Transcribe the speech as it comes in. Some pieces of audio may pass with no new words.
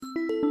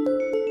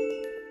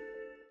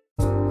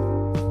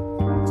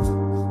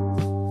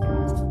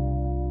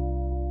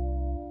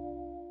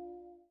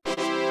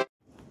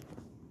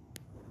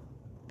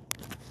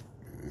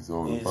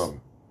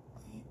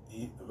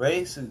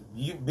racist.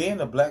 You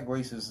being a black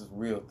racist is a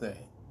real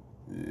thing.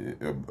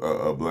 Yeah,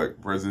 a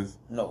black presence.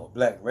 No, a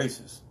black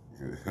racist.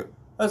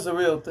 That's a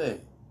real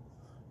thing.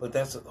 But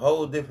that's a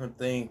whole different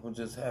thing from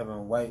just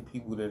having white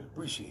people that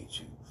appreciate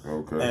you.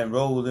 Okay. And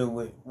roll in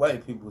with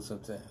white people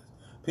sometimes.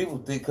 People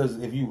think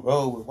because if you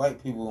roll with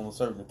white people on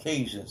certain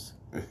occasions,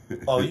 you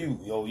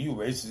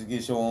racist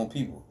against your own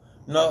people.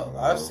 No,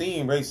 I've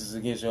seen racist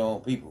against your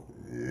own people.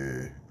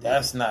 Yeah.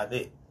 That's not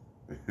it.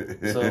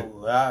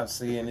 So I'm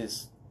saying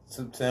is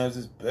sometimes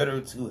it's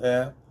better to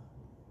have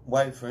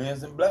white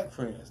friends than black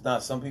friends. Now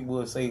some people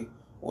will say,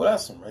 well,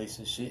 that's some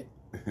racist shit.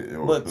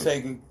 But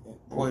take a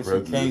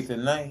question came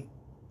tonight.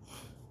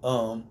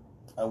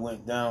 I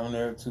went down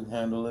there to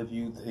handle a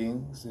few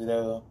things.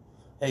 And,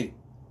 hey,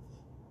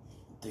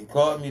 they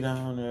called me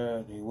down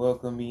there. They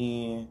welcomed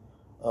me in.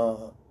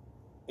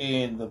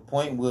 And the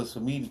point was for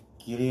me to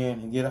get in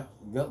and get out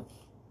and go.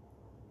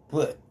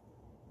 But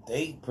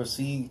they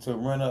proceeded to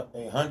run up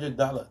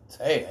 $100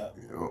 tab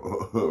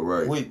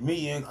right. with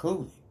me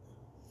included.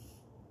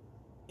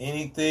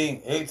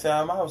 Every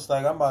time I was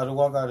like, I'm about to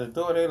walk out the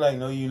door, they like,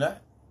 no, you're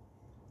not.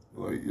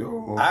 Like,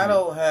 yo. I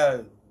don't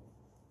have.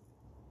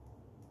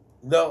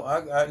 No,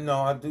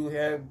 I do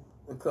have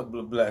a couple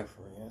of black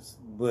friends,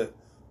 but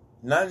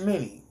not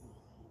many.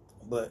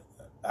 But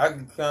I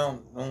can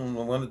count on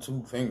one or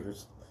two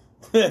fingers.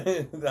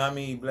 I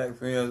mean, black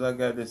friends I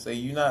got to say,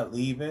 you're not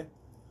leaving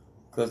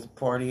because the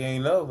party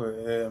ain't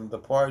over and the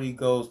party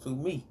goes through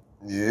me.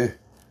 Yeah.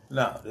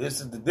 Now, this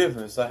is the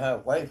difference. I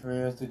have white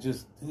friends that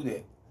just do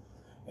that.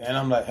 And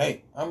I'm like,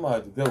 hey, I'm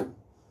about to go.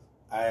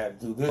 I have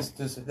to do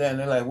this, and that. And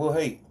they're like, well,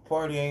 hey, the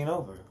party ain't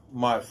over,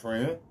 my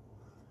friend.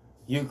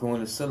 You're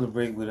going to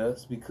celebrate with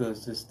us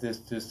because this,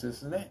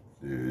 and that.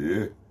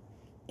 Yeah.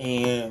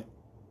 And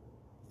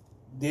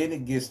then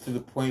it gets to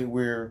the point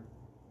where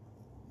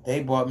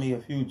they bought me a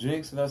few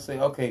drinks, and I say,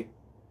 okay,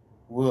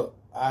 well,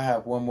 I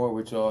have one more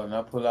with y'all, and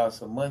I pull out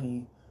some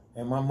money,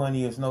 and my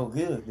money is no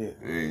good there.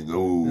 Ain't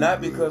no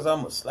Not good. because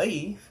I'm a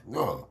slave,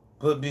 no,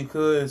 but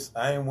because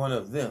I ain't one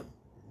of them.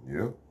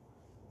 Yep.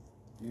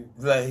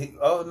 Like,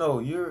 oh no,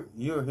 you're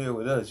here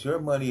with us. Your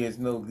money is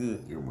no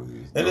good,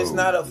 and it's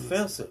not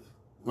offensive.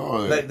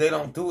 No, like they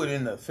don't do it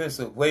in an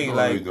offensive way. No,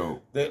 like they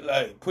don't. They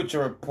like put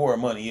your poor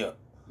money up.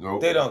 No,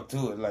 they don't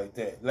do it like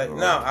that. Like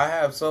now, I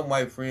have some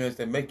white friends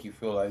that make you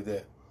feel like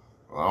that.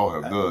 I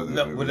don't have none.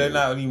 No, but they're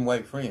not even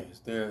white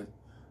friends. They're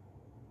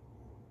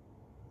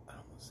I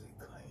don't want to say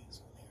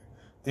clients on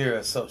here. They're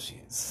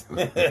associates.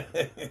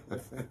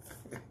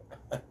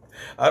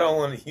 I don't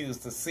want to use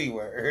the C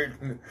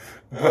word,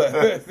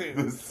 but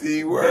the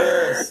C word.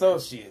 They're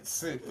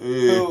associates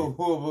who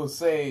will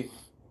say,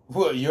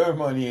 "Well, your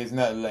money is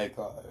not like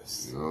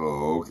ours."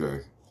 Oh,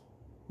 okay.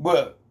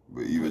 But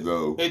even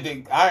though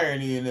the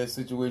irony in that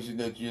situation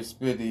that you're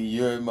spending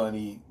your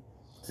money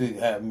to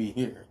have me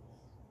here,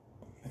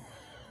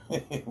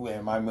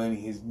 where my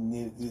money is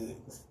good.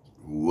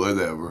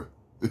 Whatever.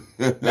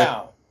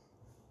 Now,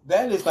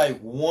 that is like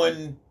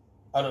one.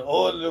 Out of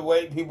all the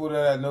white people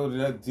that I know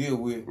that I deal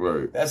with,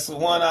 right. That's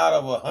 1 out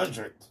of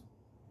 100.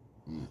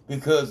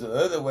 Because the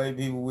other white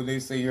people, when they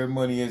say your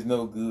money is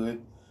no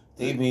good,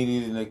 they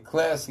mean it in a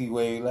classy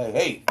way, like,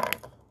 hey,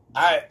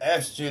 I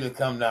asked you to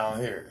come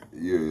down here.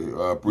 Yeah,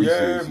 I appreciate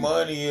your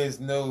money is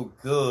no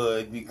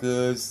good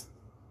because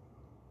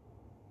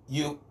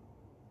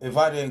if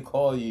I didn't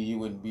call you, you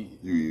wouldn't be here.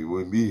 You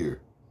wouldn't be here.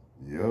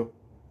 Yep.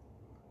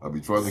 I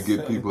be trying to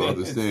get people to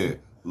understand.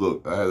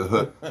 Look, I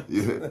had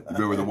you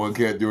remember the one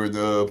cat during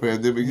the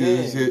pandemic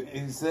and shit?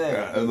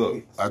 Exactly.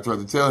 Look, I tried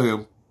to tell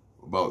him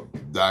about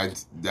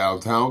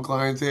downtown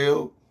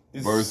clientele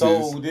versus...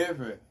 so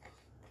different.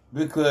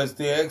 Because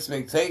the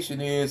expectation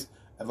is,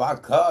 if I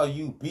call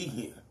you, be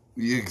here.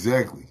 Yeah,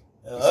 exactly.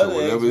 The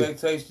other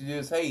expectation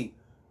is, hey,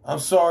 I'm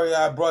sorry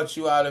I brought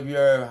you out of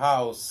your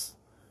house.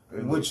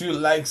 Would you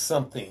like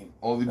something?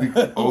 Only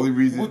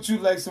reason. Would you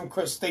like some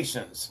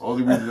crustaceans?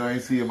 Only reason I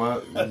ain't see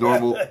my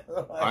normal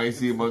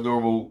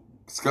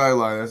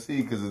skyline. I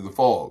see because of the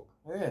fog.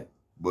 Yeah,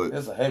 but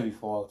there's a heavy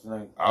fog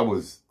tonight. I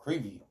was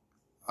creepy.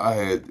 I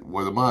had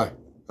one of my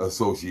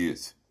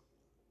associates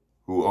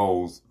who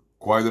owns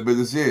quite a bit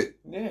of shit.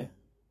 Yeah.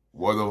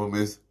 One of them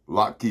is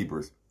Lock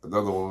Keepers.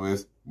 Another one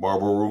is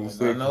Marble Room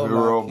 6. I know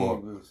Lock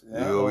Keepers. You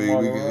know,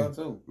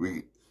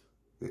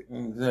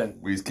 exactly.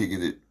 We was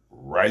kicking it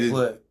right in.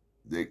 But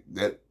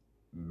that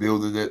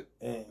building that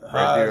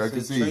right there, I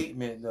can see.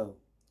 Treatment though,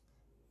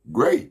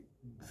 great,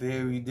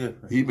 very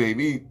different. He made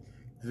me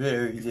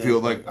very feel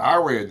like I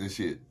ran this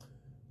shit.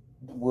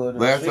 Well,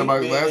 last time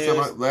I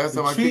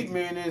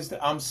treatment is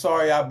I'm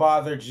sorry I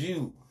bothered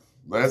you.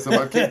 Last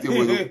time I kicked it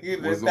with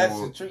him was that's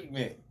the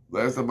treatment.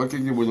 Last time I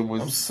kicked it with him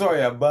was I'm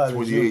sorry I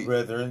bothered you,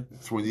 brethren.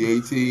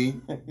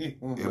 2018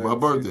 and my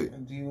birthday.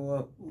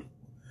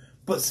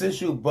 But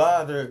since you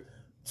bothered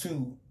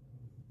to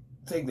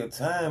take the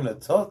time to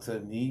talk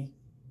to me,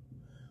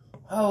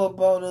 how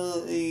about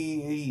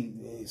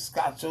a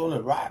scotch on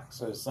the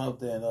rocks or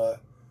something?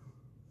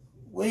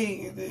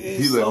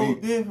 It's so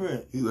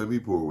different. He let me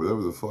pour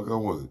whatever the fuck I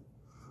wanted.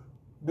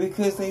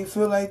 Because they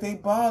feel like they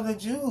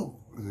bothered you.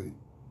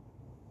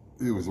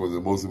 It was one of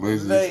the most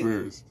amazing Like,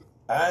 experiences.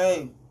 I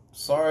ain't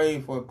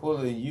sorry for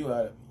pulling you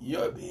out of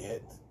your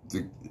bed.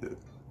 And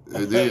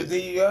then, Do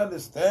you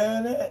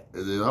understand that?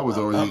 and then I was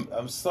already.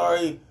 I'm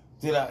sorry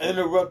that I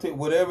interrupted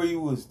whatever you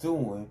was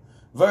doing.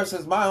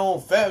 Versus my own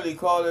family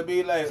calling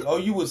me like, "Oh,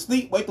 you was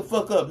asleep? Wake the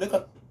fuck up,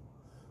 nigga."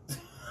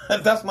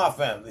 That's my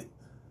family.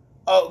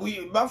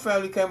 My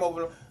family came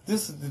over.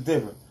 This is the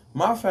difference.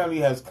 My family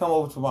has come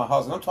over to my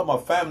house, and I'm talking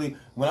about family.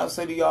 When I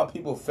say to y'all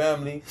people,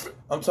 family,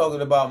 I'm talking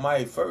about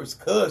my first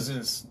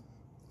cousins,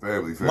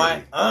 Family.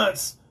 my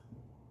aunts,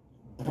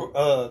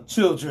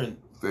 children.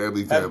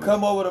 Family. Have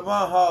come over to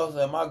my house,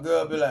 and my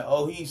girl be like,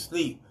 "Oh, he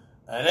sleep,"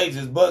 and they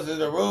just buzz in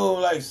the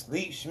room like,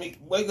 "Sleep, schmeek,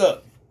 wake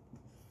up."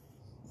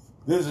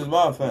 This is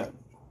my family.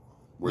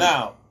 Wait.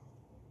 Now,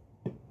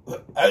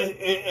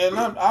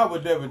 I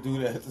would never do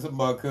that to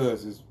my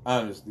cousins,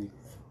 honestly.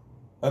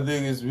 I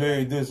think it's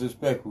very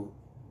disrespectful.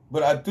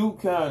 But I do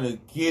kind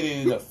of get it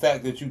in the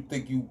fact that you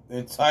think you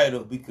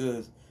entitled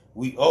because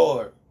we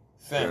are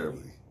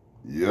family.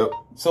 Yep.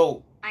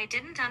 So I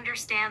didn't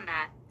understand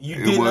that.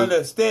 You didn't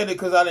understand it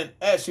because I didn't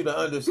ask you to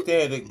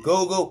understand it.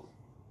 Google.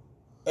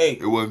 Hey,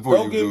 it wasn't for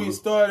don't you, get me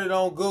started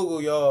on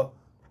Google, y'all.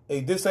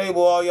 Hey,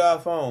 disable all y'all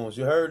phones.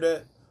 You heard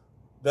that?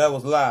 That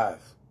was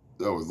live.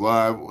 That was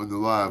live on the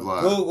live.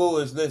 Google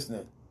is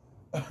listening.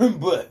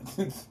 But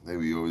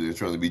maybe over there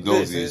trying to be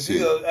nosy and shit.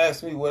 You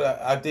asked me what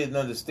I didn't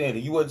understand it.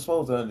 You wasn't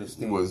supposed to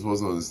understand. You wasn't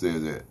supposed to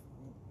understand that.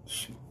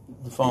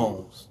 The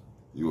phones.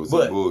 You want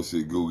some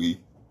bullshit, Googie.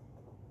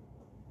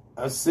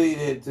 I see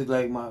that to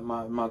like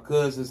my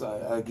cousins.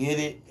 I get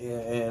it,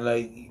 and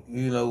like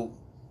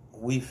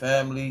we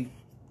family.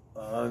 I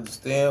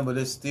understand, but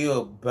it's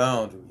still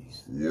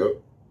boundaries.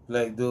 Yep.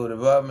 Like, dude, if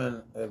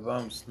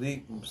I'm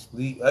asleep, I'm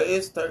asleep.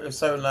 It's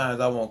certain lines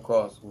I won't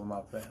cross with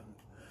my family.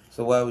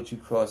 So why would you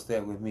cross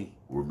that with me?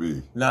 With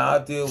me. Now I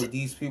deal with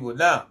these people.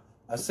 Now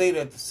I say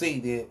that to say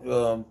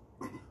that.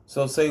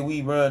 So say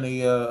we run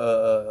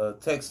a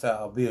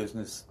textile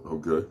business.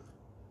 Okay.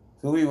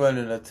 So we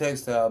running a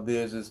textile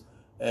business,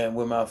 and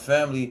with my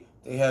family,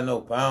 they have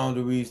no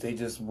boundaries. They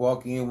just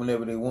walk in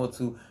whenever they want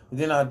to. And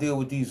then I deal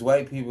with these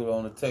white people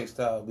on the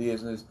textile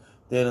business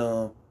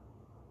that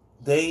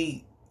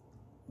they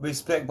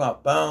respect my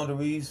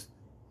boundaries.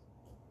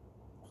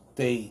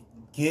 They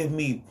give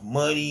me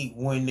money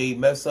when they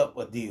mess up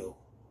a deal.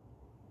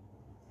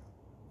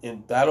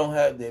 If they don't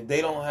have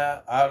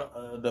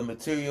the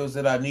materials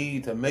that I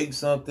need to make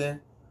something,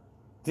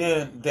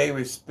 then they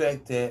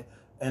respect that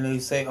and they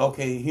say,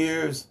 okay,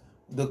 here's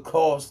the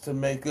cost to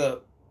make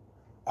up.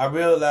 I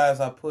realize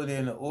I put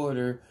in an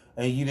order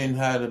and you didn't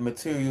have the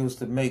materials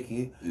to make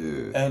it.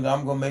 Yeah. And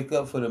I'm going to make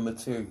up for the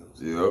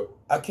materials. Yep.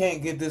 I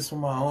can't get this from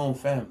my own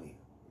family.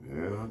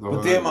 Yeah.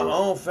 But then my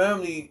own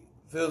family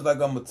feels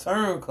like I'm a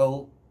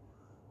turncoat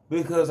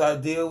because I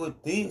deal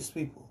with these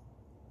people.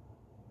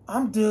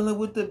 I'm dealing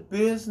with the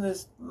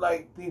business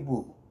like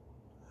people.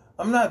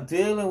 I'm not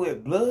dealing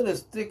with blood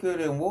is thicker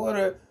than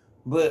water,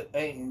 but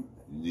ain't.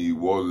 You need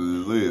water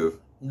to live.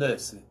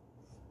 Listen,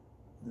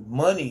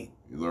 money.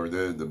 You learn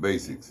that in the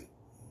basics.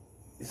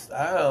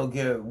 I don't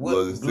care what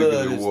blood is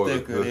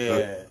thicker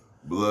than.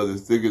 Blood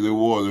is thicker than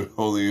water,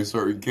 only in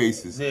certain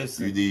cases.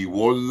 Listen, you need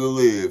water to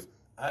live.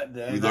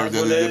 We learned that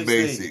in the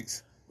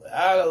basics.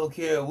 I don't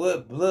care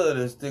what blood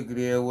is thicker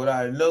than. What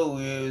I know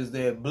is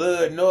that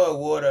blood nor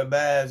water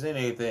buys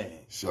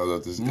anything. Shout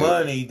out to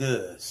money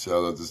does.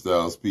 Shout out to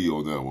Styles P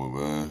on that one,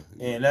 man.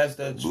 And that's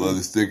the truth. Blood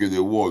is thicker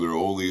than water,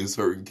 only in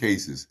certain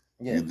cases.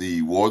 Yes. You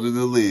need water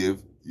to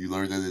live. You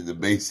learn that in the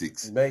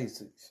basics.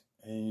 Basics.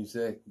 And you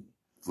say,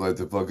 flat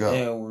the fuck out.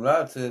 And when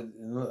I said,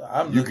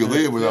 you can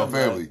live without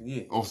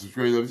family. On some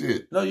straight up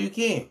shit. No, you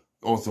can't.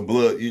 On some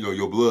blood,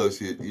 your blood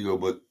shit,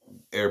 but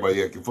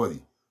everybody acting funny.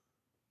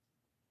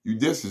 You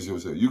distance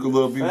yourself. You can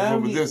love people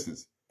from a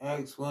distance.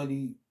 Acts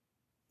funny.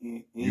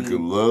 You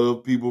can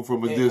love people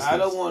from a distance. I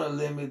don't want to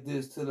limit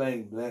this to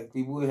like black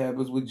people. It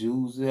happens with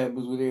Jews. It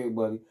happens with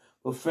everybody.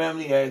 But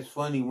family acts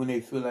funny when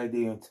they feel like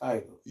they're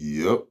entitled.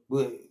 Yep.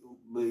 But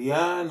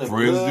beyond the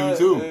friends blood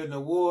do too. And the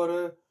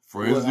water,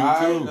 friends what do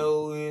I too.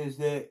 know is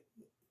that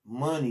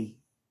money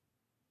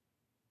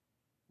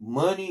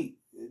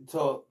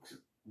talks,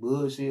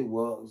 bullshit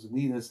walks.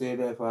 We done said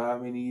that for how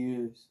many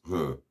years?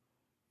 Huh.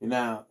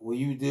 Now, when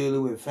you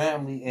dealing with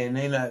family and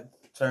they not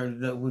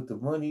turned it up with the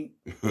money,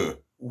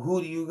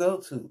 who do you go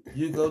to?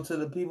 You go to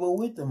the people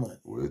with the money.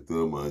 With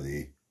the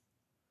money.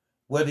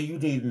 Whether you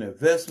need an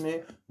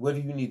investment, whether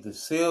you need to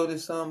sell to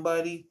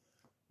somebody,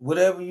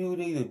 whatever you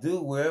need to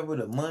do, wherever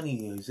the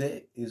money is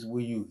at, is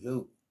where you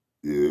go.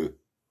 Yeah.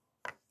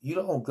 You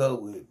don't go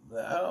with,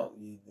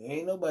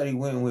 ain't nobody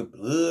went with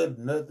blood,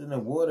 nothing, or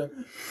water.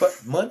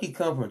 Money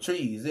come from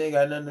trees. It ain't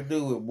got nothing to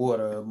do with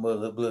water or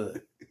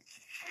blood.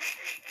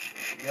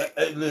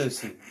 Hey,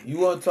 listen, you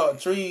want to talk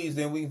trees,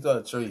 then we can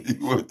talk trees.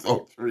 You want to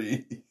talk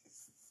trees?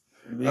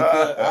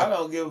 Because I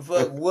don't give a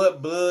fuck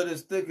what blood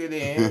is thicker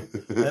than,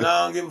 and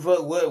I don't give a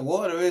fuck what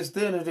water is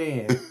thinner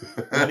than.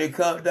 When it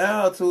comes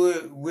down to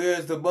it,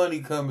 where's the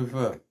money coming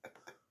from?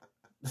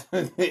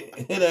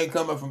 It ain't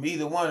coming from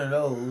either one of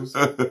those.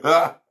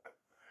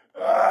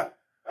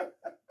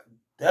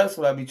 That's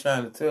what I be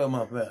trying to tell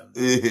my family.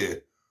 Yeah.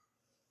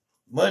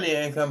 Money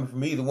ain't coming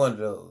from either one of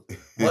those.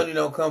 Money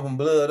don't come from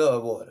blood or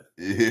water.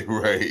 Yeah,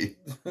 right.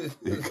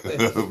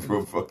 It comes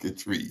from fucking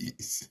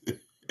trees.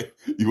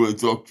 You want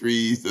to talk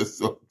trees? Let's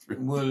talk trees.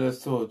 Well,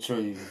 let's talk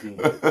trees then.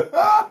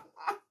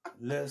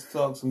 Let's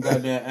talk some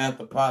goddamn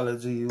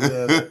anthropology.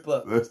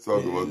 Whatever. Let's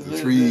talk about the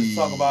trees.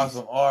 Let's talk about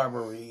some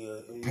arbory.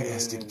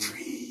 Past the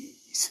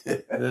trees.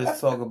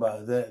 Let's talk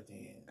about that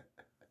then.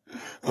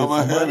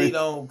 Money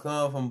don't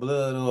come from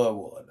blood or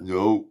water.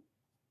 Nope.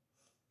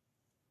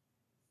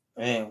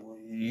 And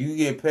you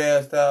get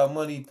passed out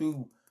money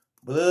through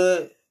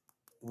blood.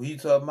 When you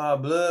talk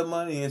about blood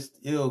money, it's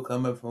still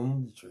coming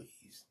from the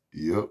trees.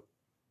 Yep.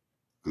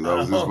 Because I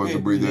was just about to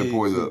bring that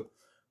point up.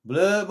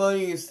 Blood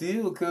money is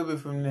still coming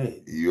from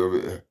that.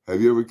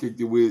 Have you ever kicked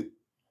it with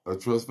a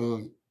trust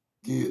fund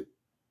kid?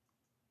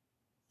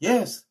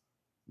 Yes.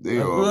 I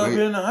grew up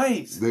in the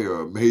Heights. They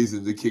are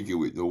amazing to kick it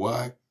with. Know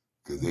why?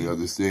 Because they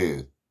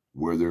understand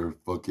where their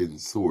fucking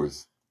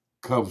source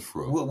comes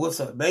from. What's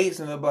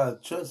amazing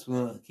about trust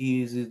fund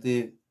kids is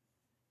that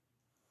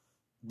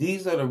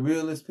these are the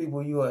realest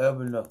people you will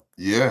ever know.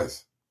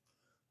 Yes.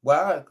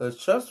 Why? Because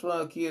trust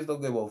fund kids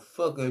don't give a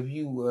fuck if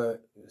you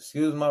were,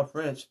 excuse my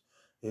French,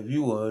 if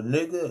you were a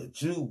nigga, a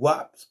Jew,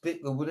 wop,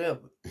 spick, or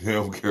whatever. They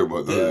don't care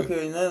about that. They don't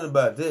care nothing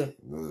about that.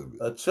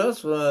 A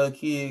trust fund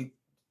kid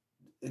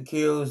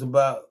cares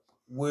about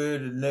where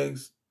the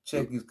next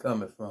check is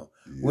coming from.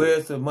 Yeah.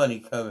 Where's the money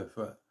coming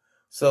from?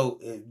 So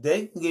if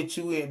they can get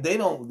you in, they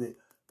don't.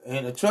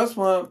 And a trust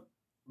fund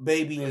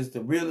baby is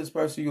the realest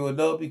person you will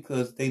know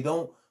because they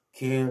don't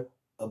care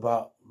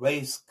about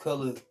race,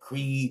 color,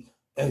 creed,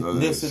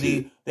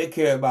 ethnicity. They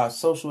care about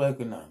social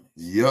economics.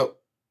 Yep.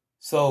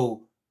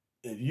 So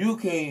if you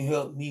can't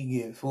help me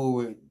get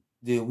forward,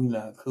 then we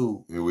not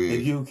cool.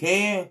 If you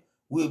can,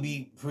 we'll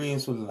be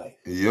friends for life.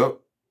 Yep.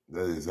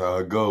 That is how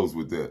it goes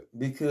with that.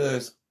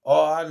 Because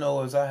all I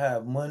know is I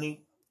have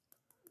money.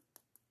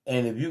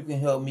 And if you can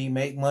help me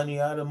make money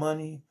out of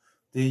money,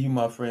 then you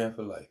my friend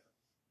for life.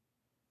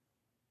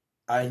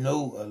 I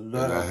know a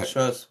lot of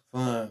trust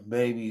fund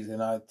babies,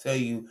 and I tell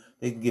you,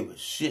 they can give a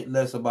shit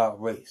less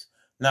about race.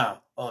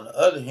 Now, on the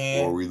other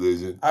hand, or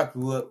religion. I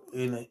grew up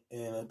in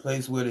a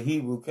place where the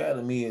Hebrew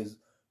Academy is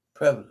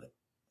prevalent.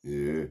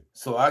 Yeah.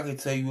 So I can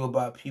tell you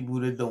about people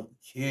that don't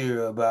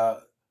care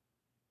about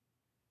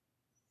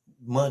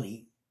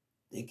money.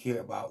 They care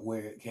about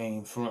where it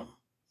came from.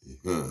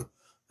 Yeah.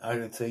 I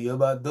can tell you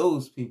about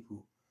those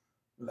people.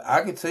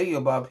 I can tell you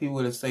about people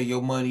that say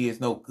your money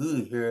is no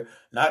good here,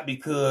 not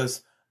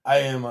because I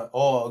am an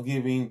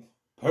all-giving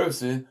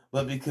person,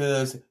 but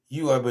because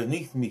you are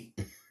beneath me.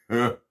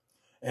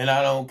 And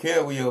I don't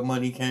care where your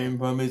money came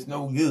from. It's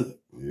no good.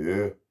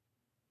 Yeah.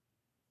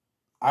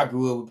 I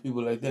grew up with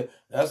people like that.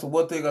 That's the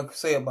one thing I can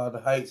say about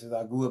the Heights is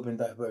I grew up in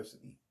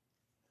diversity.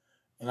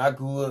 And I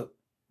grew up,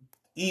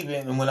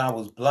 even when I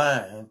was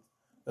blind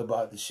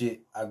about the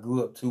shit, I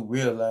grew up to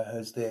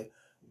realize that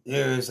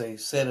there is a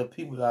set of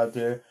people out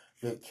there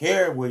that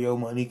care where your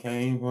money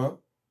came from.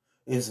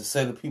 There's a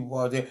set of people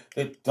out there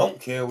that don't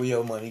care where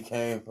your money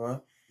came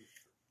from.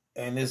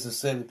 And there's a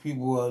set of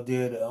people out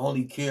there that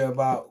only care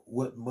about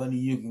what money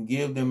you can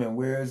give them and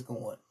where it's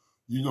going.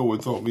 You know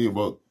what taught me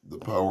about the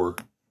power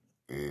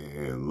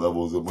and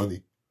levels of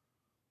money?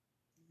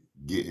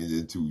 Getting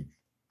into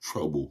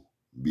trouble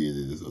being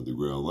in this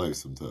underground life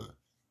sometimes.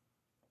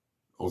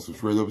 On some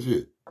straight up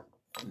shit.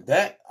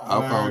 That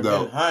I found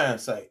out in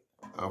hindsight.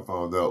 I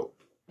found out,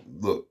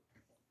 look,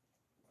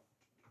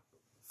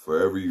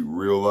 for every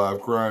real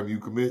live crime you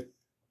commit,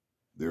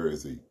 there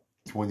is a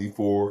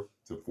 24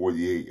 to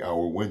 48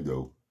 hour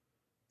window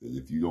that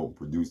if you don't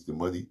produce the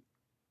money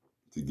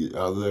to get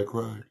out of that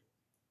crime,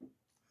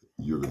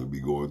 you're going to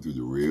be going through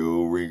the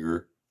real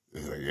ringer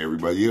like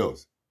everybody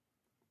else.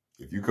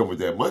 If you come with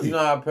that money. You know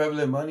how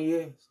prevalent money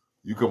is?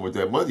 You come with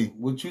that money.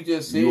 What you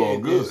just said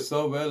is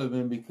so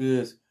relevant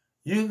because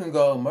you can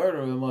go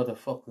murder a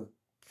motherfucker.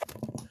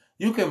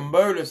 You can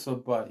murder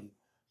somebody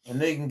and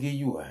they can give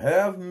you a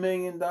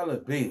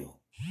 $500,000 bill.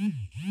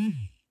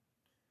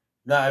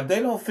 Now, if they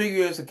don't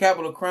figure it's a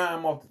capital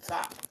crime off the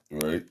top,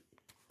 right?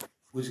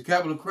 Which a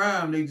capital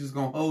crime, they just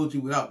gonna hold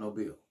you without no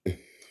bill.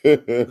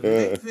 If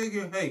they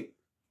figure, hey,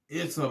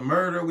 it's a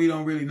murder, we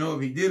don't really know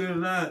if he did it or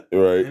not,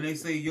 right? And they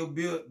say your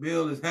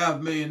bill is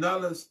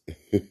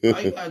 $500,000.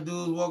 All you gotta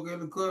do is walk in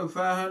the court with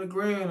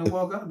 $500,000 and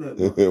walk out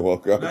there.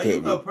 Walk out. Now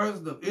you're a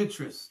person of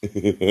interest.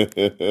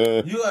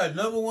 You are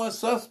number one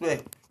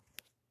suspect,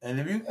 and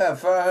if you got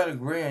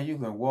 $500,000, you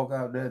can walk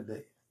out that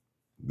day.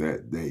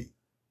 That day.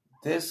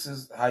 This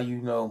is how you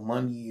know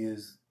money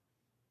is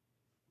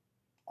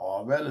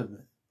all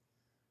relevant.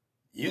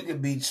 You can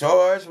be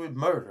charged with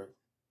murder.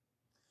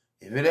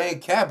 If it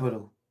ain't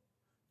capital,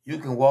 you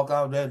can walk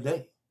out that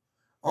day.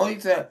 Only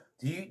time,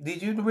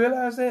 did you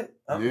realize that?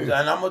 Yeah. And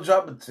I'm going to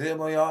drop a tip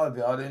on y'all if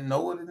y'all didn't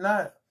know it or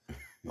not.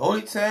 The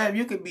only time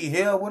you can be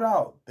held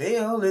without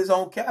bail is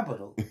on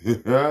capital.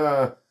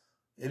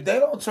 If they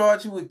don't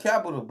charge you with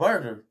capital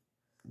murder,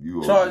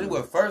 charge you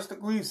with first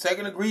degree,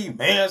 second degree,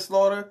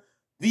 manslaughter,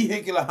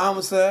 vehicular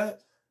homicide.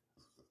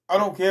 I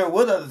don't care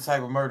what other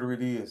type of murder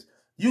it is.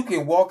 You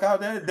can walk out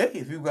that day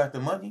if you got the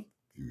money.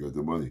 You got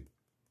the money.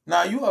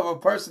 Now, you have a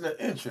person of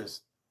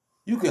interest.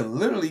 You can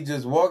literally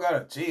just walk out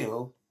of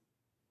jail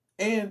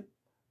and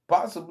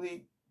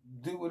possibly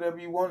do whatever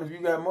you want if you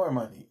got more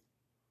money.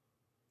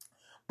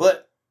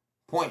 But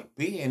point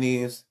being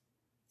is,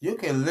 you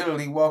can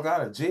literally walk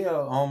out of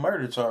jail on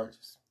murder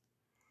charges.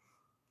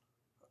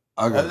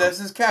 Unless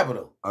it's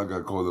capital. I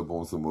got caught up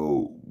on some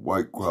old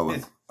white collar.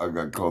 I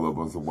got caught up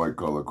on some white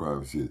collar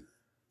crime shit.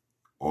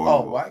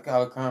 White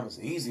collar crime is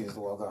the easiest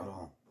to walk out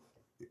on.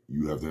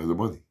 You have to have the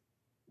money.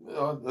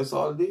 That's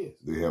all it is.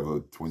 They have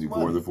a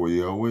 24 to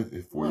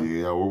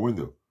 48 hour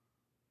window.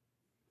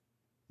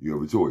 You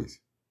have a choice.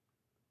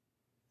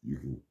 You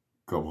can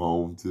come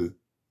home to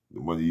the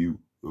money you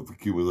have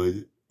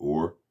accumulated,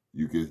 or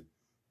you can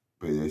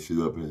pay that shit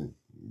up and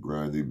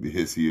grind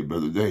and see a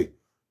better day.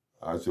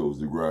 I chose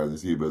to grind and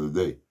see a better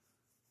day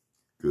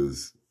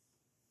because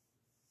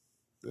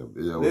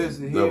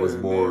that was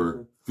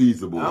more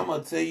feasible. I'm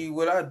gonna tell you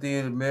what I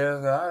did,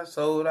 America. I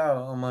sold out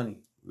on money.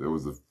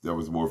 That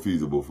was more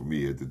feasible for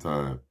me at the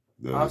time.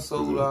 I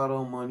sold out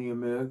on money,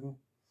 America.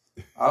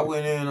 I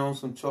went in on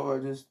some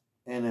charges,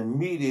 and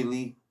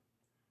immediately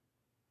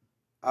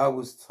I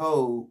was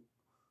told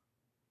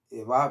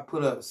if I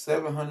put up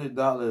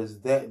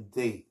 $700 that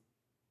day,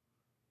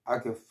 I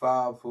could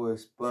file for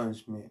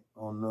expungement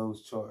on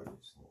those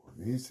charges.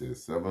 He said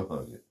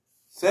 700.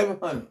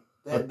 700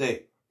 that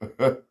day.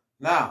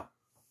 Now,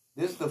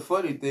 this is the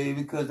funny thing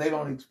because they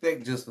don't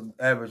expect just an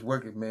average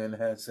working man to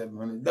have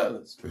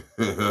 $700.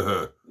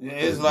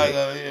 It's like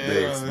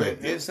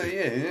it's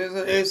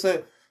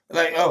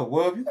like, oh,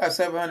 well, if you got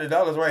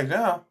 $700 right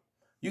now,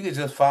 you can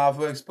just file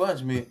for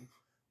expungement,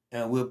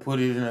 and we'll put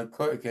it in a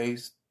court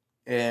case.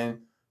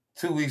 And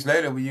 2 weeks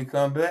later, when you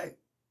come back,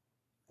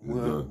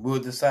 we'll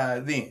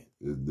decide then.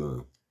 It's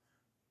done.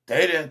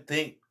 They didn't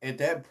think at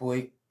that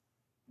point.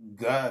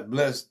 God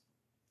bless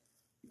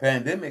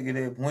pandemic at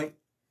that point.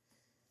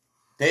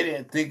 They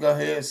didn't think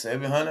I had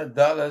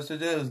 $700 to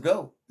just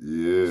go.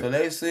 Yeah. So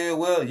they said,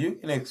 well, you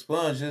can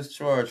expunge this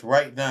charge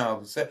right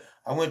now.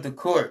 I went to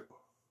court.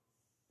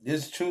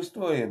 This is a true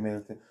story,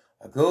 America.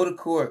 I go to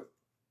court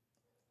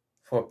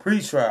for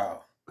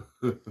pretrial.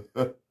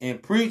 In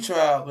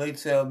pretrial, they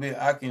tell me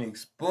I can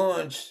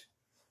expunge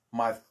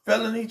my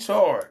felony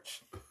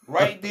charge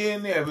right there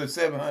and there with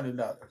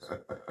 $700.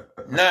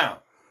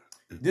 Now,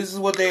 this is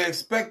what they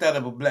expect out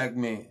of a black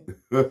man.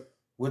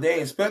 What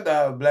they expect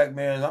out of a black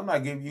man is I'm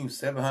not giving you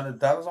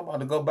 $700. I'm about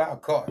to go buy a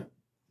car.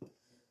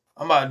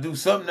 I'm about to do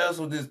something else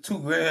with this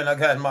 $2,000 I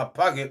got in my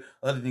pocket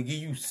other than give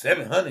you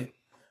 $700.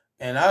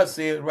 And I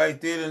said right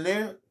there and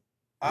there,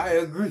 I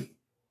agree.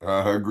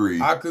 I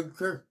agree. I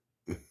concur.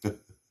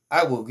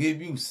 I will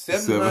give you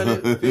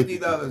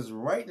 $750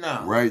 right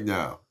now. Right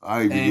now.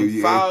 I even give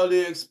you file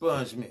the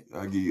expungement.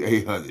 I'll give you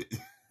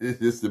 $800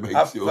 just to make sure.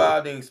 I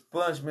filed the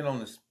expungement on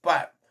the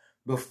spot.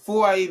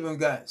 Before I even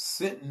got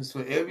sentenced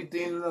for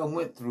everything that I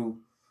went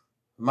through,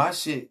 my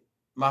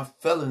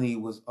felony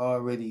was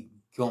already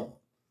gone.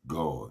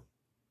 Gone.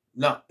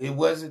 No, it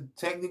wasn't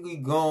technically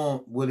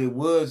gone. What it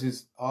was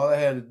is all I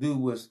had to do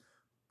was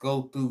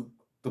go through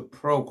the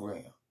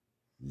program.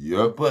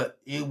 Yep. But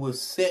it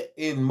was set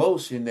in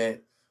motion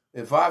that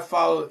if I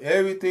followed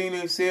everything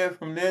they said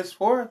from this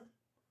forth,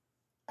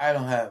 I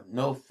don't have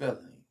no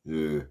felony.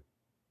 Yeah.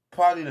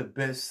 Probably the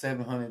best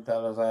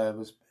 $700 I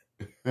ever spent.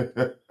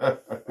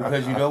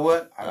 Because you know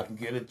what? I can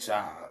get a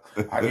job.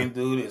 I can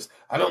do this.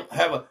 I don't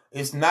have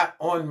it's not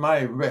on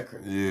my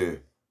record. Yeah.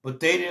 But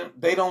they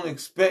don't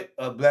expect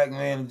a black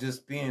man to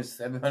just being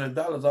 $700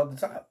 off the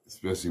top.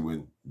 Especially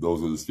when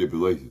those are the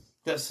stipulations.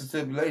 That's the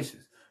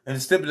stipulations. And the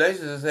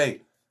stipulations is,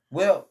 hey,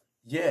 well,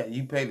 yeah,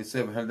 you pay the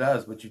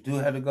 $700, but you do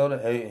have to go to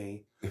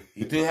AA.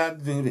 You do have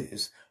to do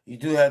this. You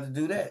do have to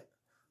do that.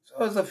 So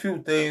there's a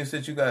few things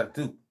that you got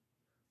to do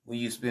when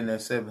you spend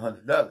that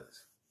 $700.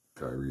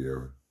 Kyrie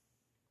era.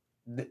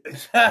 Spend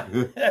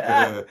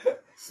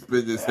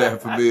this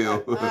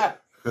 $500,000.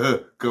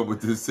 Come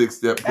with this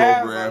 6-step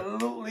program.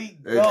 Absolutely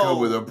and come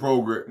with a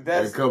program.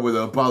 And come with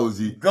an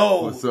apology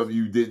for something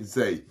you didn't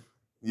say.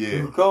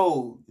 Yeah.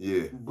 Gold.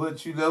 Yeah.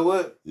 But you know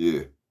what?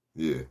 Yeah.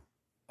 Yeah.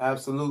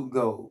 Absolute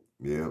gold.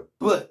 Yeah.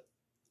 But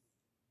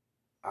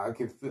I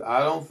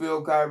don't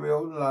feel Kyrie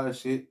holding a lot of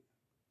shit.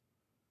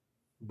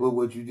 But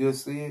what you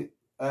just said,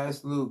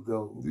 absolute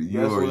gold.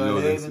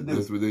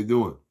 That's what they're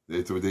doing.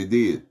 That's what they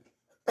did.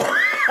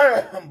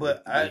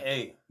 But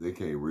they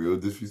came real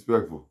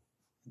disrespectful.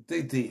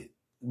 They did.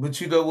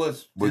 But you know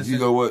what? But you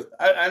know what?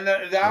 I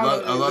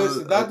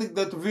think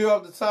that to veer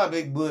off the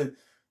topic, but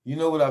you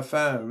know what I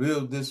find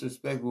real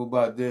disrespectful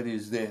about that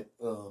is that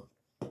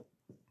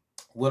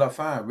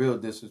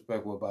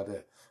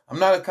I'm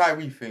not a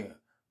Kyrie fan.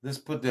 Let's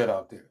put that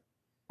out there.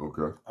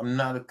 Okay. I'm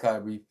not a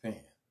Kyrie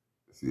fan.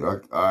 See,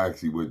 I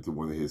actually went to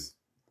one of his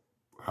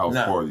house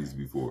parties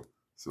before.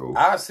 So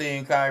I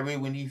seen Kyrie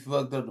when he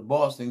fucked up the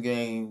Boston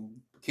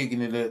game,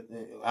 kicking it at.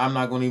 I'm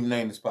not going to even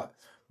name the spot,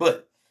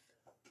 but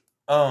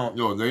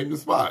no, name the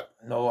spot.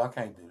 No, I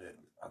can't do that.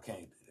 I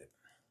can't do that.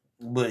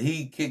 But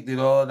he kicked it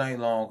all night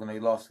long, and they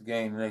lost the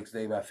game the next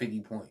day by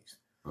 50 points.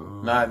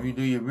 Now, if you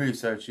do your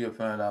research, you'll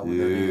find out what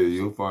that is. Yeah,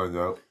 you'll find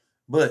out.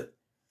 But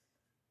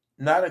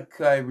not a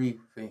Kyrie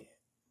fan.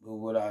 But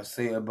what I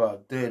say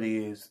about that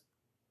is,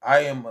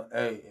 I am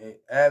a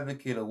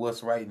advocate of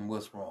what's right and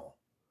what's wrong.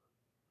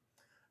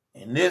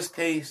 In this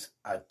case,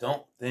 I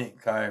don't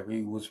think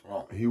Kyrie was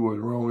wrong. He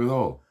wasn't wrong at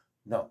all.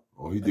 No.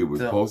 All he did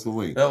was post a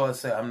link. That's what I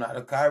say. I'm not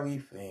a Kyrie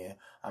fan.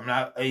 I'm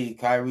not, hey,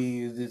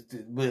 Kyrie is this,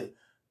 but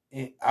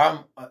I'm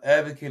an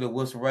advocate of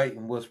what's right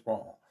and what's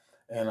wrong.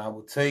 And I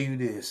will tell you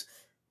this.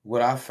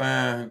 What I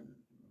find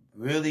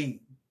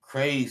really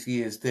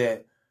crazy is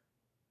that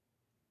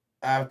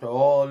after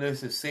all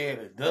this is said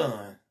and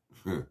done,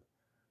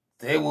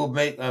 they will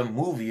make a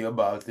movie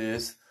about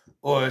this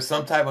or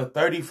some type of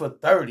 30 for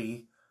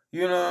 30,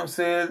 you know what I'm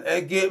saying,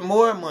 and get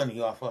more money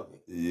off of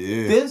it.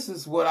 Yeah. This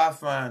is what I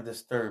find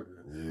disturbing.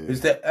 Yeah.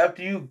 Is that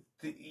after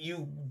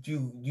you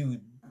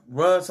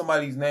run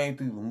somebody's name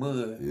through the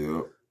mud,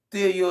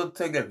 then you'll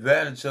take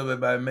advantage of it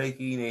by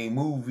making a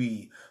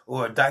movie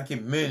or a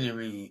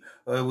documentary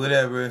or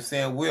whatever and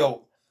saying,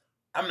 well,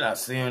 I'm not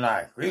saying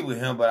I agree with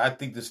him, but I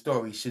think the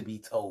story should be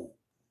told.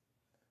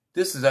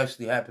 This is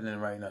actually happening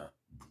right now.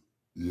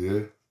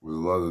 Yeah, with a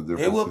lot of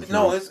different It will be,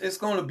 no, it's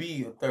going to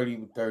be a 30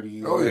 with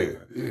 30. Oh,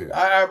 yeah.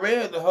 I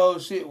read the whole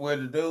shit where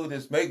the dude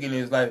that's making it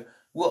is like,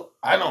 well,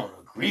 I don't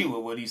agree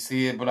with what he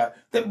said, but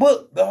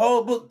the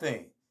whole book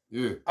thing.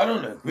 Yeah. I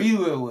don't agree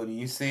with what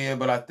he said,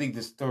 but I think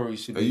the story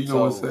should be told. You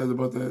know what's sad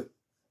about that?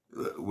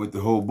 With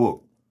the whole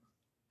book.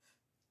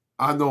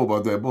 I know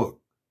about that book.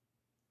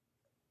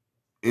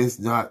 It's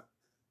not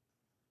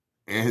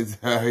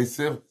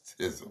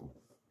anti-Semitism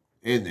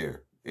in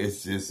there.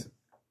 It's just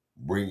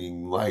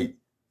bringing light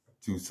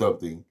to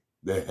something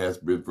that has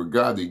been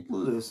forgotten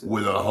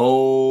with a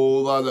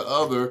whole lot of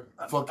other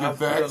fucking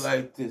facts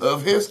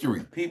of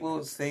history.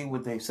 People say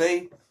what they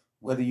say,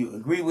 whether you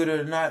agree with it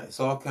or not. It's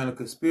all kind of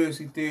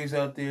conspiracy theories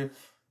out there.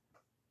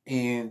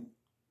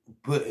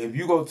 But if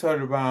you go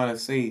turn around and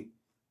say,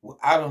 well,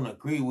 I don't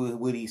agree with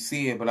what he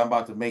said, but I'm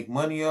about to make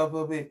money off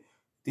of it,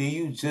 then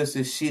you just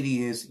as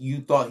shitty as you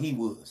thought he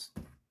was.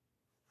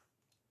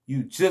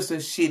 You just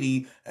as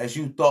shitty as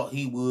you thought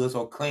he was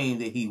or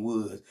claimed that he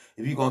was.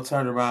 If you're going to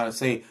turn around and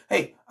say,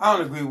 hey, I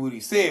don't agree with what he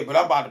said, but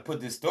I'm about to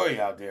put this story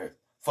out there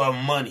for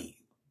money.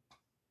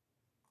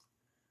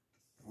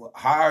 Well,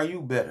 how are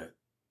you better?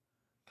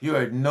 You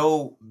are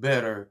no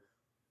better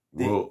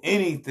than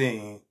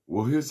anything.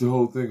 Well, here's the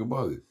whole thing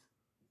about it.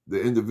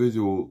 The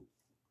individual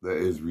that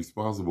is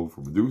responsible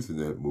for producing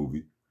that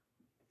movie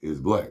is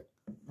black.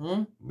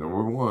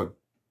 Number one.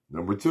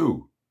 Number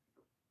two,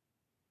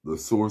 the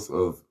source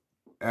of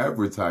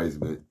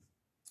advertisement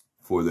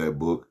for that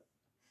book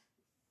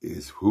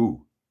is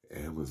who?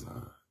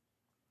 Amazon.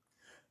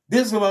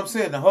 This is what I'm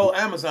saying, the whole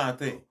Amazon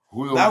thing.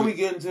 Now we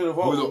get into the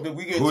whole,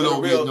 we get into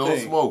the real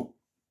thing. Smoke.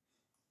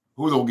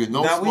 Who don't get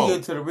no smoke? Now we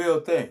get to the real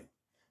thing.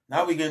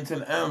 Now we get into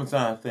the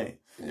Amazon thing.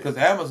 Because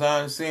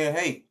Amazon is saying,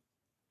 hey,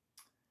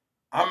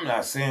 I'm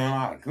not saying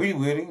I agree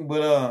with him,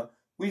 but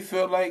we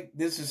feel like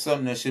this is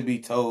something that should be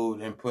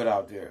told and put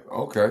out there.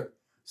 Okay.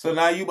 So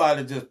now you about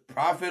to just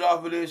profit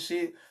off of this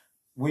shit?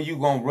 When you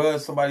gonna run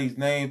somebody's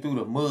name through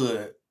the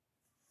mud,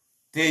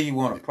 then you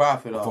want to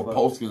profit off of it. For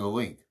posting a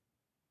link.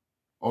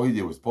 All he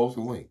did was post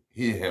a link.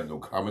 He didn't have no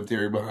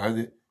commentary behind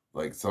it.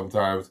 Like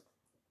sometimes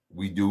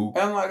we do.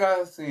 And like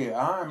I said,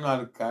 I'm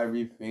not a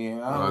Kyrie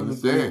fan. I don't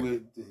agree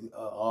with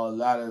a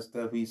lot of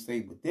stuff he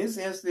say. But this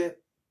instant,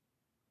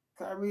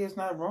 Kyrie is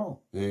not wrong.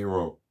 He ain't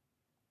wrong.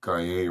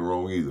 Kanye ain't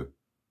wrong either.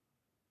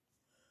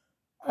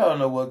 I don't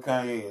know what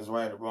Kanye is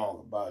right or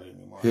wrong about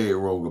anymore. He ain't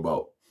wrong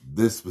about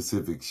this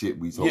specific shit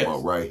we talking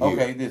about right here.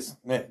 Okay, this.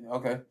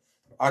 Okay.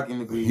 I can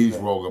agree He's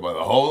with that. wrong about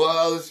a whole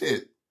lot of other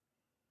shit.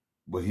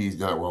 But he's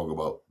not wrong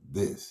about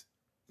this.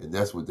 And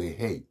that's what they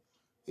hate.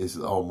 It's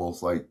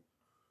almost like,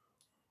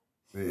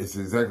 it's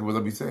exactly what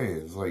I be saying.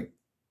 It's like,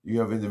 you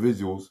have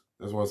individuals,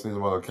 that's what I'm saying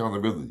about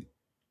accountability.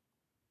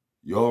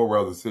 Y'all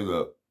rather sit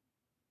up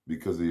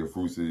because of your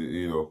fruits,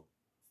 your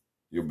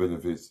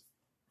benefits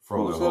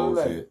from the whole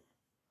shit.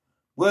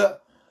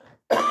 Well,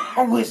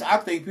 I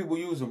think people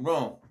use them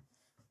wrong.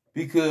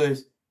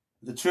 Because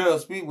the Trail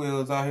Speedway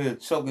is out here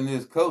choking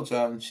this coach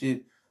out and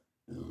shit.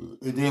 And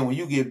then when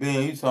you get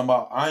banned, you talking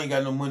about, I ain't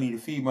got no money to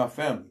feed my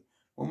family.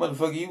 Well,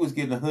 motherfucker, you was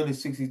getting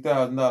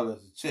 $160,000 a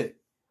check.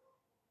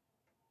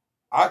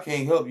 I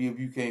can't help you if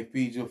you can't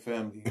feed your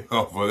family.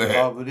 Off of that.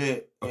 Off of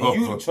that.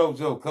 And you choked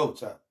your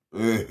coach out.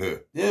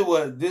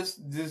 This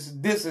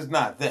is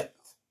not that.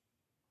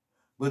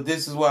 But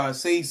this is why I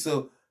say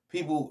so.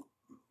 People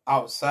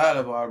outside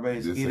of our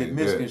race get it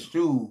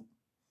misconstrued.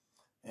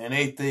 And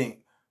they think,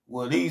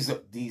 well, these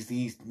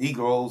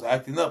Negroes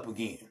acting up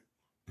again.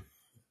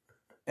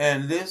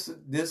 And this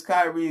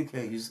Kyrie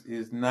case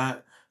is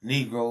not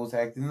Negroes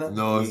acting up.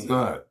 No, it's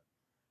not.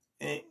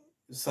 And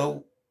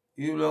so,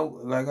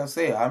 like I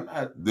said, I'm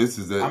not.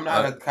 I'm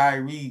not a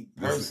Kyrie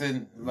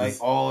person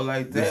all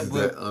like that. This is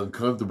that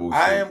uncomfortable.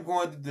 I am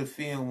going to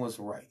defend what's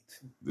right.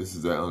 This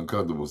is that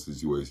uncomfortable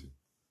situation.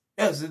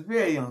 Yes, it's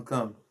very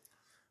uncomfortable.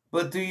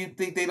 But do you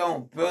think they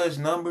don't fudge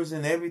numbers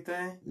and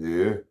everything?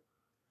 Yeah.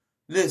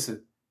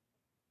 Listen,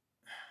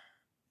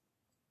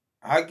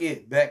 I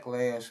get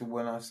backlash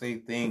when I say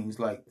things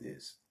like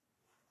this.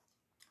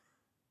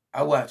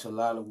 I watch a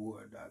lot of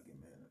war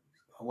documentaries.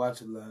 I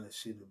watch a lot of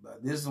shit about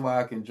it. This is why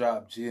I can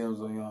drop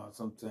gems on y'all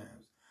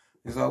sometimes.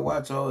 Because I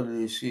watch all of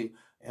this shit,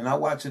 and I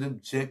watch it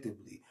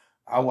objectively.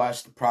 I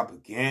watch the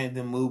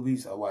propaganda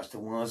movies. I watch the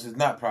ones that's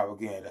not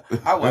propaganda.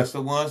 I watch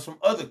the ones from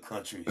other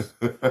countries.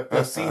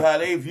 Let's see how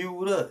they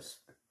viewed us.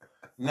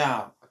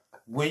 Now,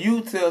 when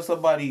you tell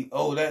somebody,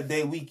 oh, that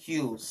day we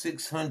killed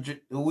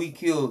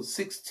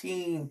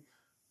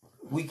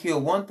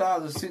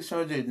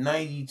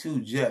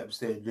 1,692 Japs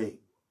that day.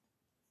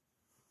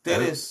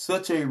 That is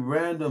such a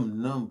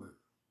random number.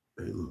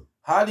 Hey, look.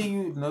 How do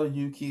you know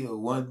you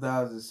killed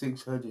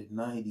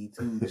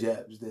 1,692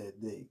 Japs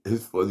that day?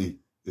 It's funny.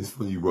 It's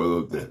funny you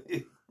brought up that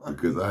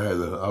because I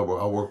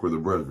work with a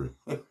brethren.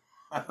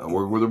 I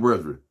work with a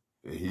brethren,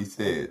 and he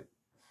said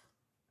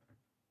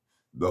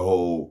the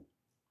whole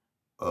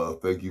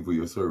thank you for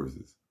your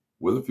services.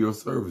 What if your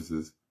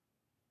services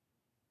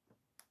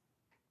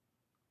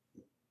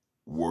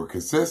were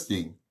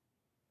consisting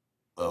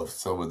of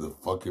some of the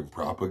fucking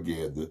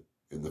propaganda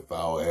and the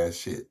foul ass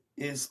shit?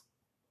 It's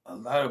a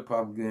lot of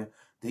propaganda.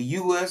 The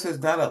U.S. is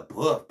not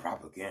above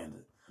propaganda.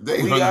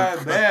 We are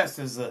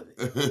ambassadors of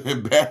it.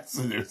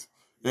 Ambassadors.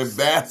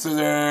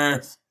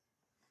 Creators.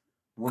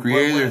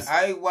 When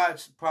I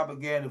watch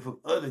propaganda from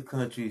other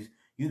countries,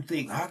 you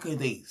think, how could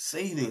they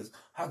say this?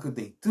 How could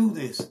they do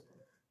this?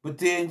 But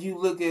then you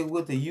look at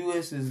what the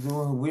U.S. is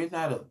doing, we're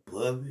not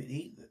above it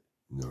either.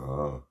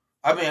 No.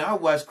 I mean, I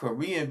watched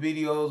Korean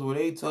videos where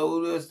they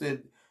told us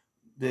that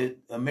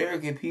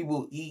American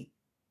people eat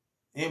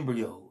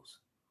embryos.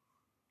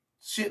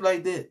 Shit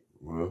like that.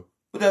 Well,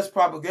 but that's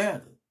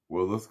propaganda.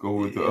 Well, let's go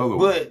with the other one.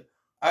 But,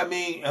 I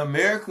mean,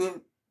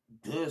 America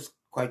does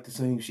quite the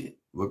same shit.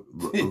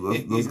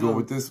 Let's go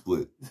with this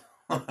split.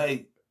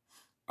 Like,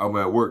 I'm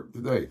at work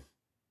today.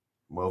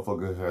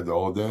 Motherfucker had the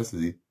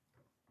audacity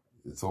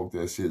to talk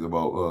that shit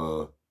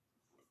about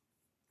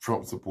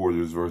Trump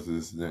supporters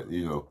versus that,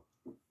 you know.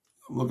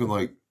 I'm looking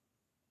like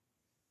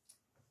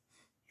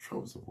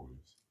Trump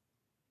supporters.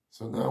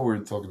 So now we're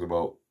talking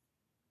about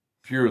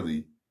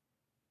purely,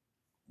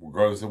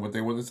 regardless of what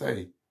they want to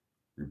say,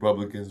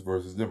 Republicans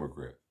versus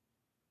Democrats.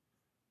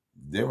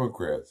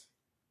 Democrats,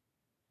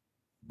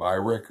 by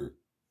record,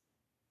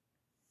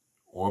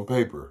 on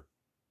paper,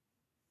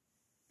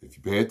 if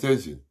you pay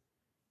attention,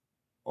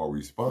 are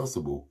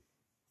responsible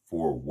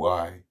for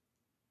why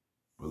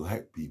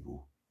black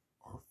people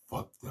are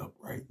fucked up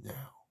right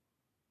now.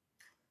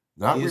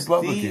 Not it's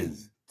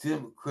Republicans.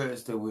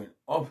 Democrats that were in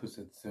office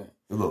at the time.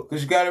 Look,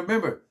 because you got to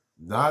remember,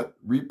 not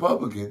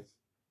Republicans.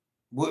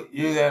 What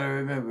you got to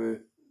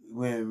remember,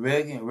 when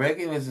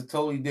Reagan is a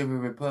totally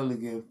different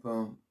Republican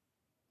from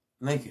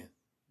Lincoln.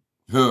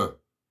 Huh.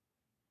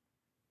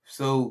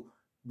 So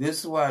this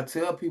is why I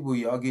tell people,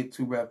 y'all get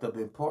too wrapped up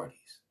in parties.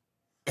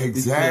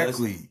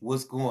 Exactly. Because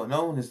what's going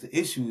on is the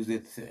issues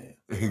at the time.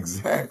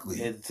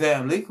 Exactly. At the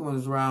time Lincoln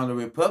was around, the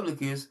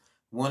Republicans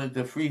wanted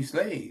to free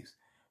slaves.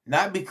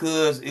 Not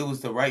because it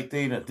was the right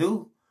thing to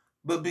do,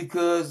 but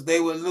because they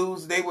were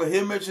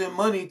hemorrhaging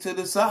money to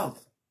the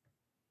South.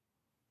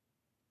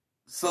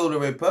 So the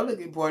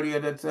Republican Party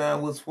at that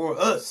time was for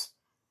us.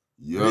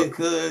 Yep.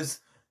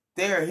 Because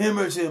they're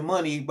hemorrhaging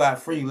money by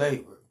free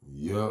labor.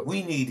 Yep.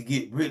 We need to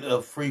get rid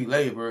of free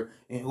labor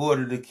in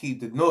order to keep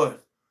the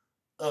North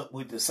up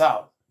with the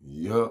South.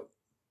 Yep.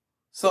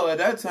 So at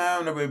that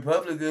time, the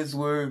Republicans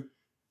were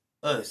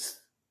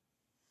us.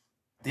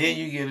 Then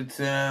you get a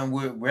time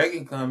where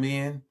Reagan come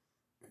in.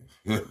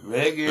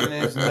 Reagan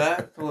is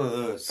not for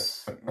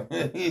us.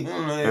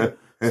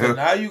 So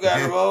now you got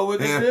to roll with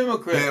the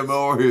Democrats. Him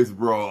or his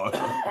broad.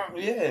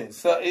 Yeah,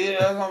 so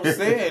that's what I'm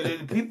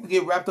saying. People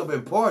get wrapped up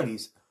in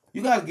parties.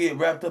 You got to get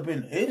wrapped up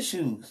in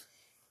issues.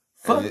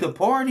 Fuck the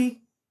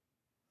party.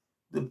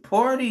 The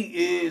party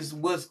is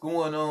what's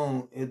going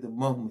on at the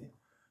moment.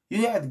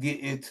 You have to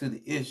get into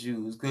the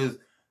issues because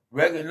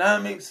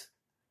Reaganomics.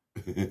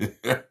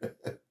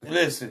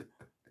 Listen,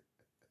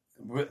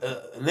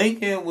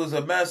 Lincoln was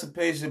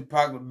Emancipation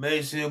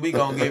Proclamation. We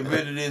gonna get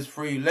rid of this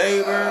free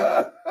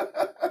labor.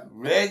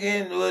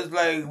 Reagan was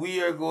like,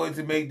 we are going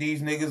to make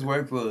these niggas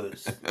work for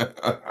us.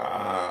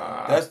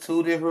 That's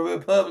two different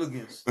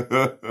Republicans.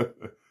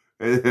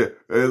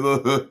 And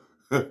look,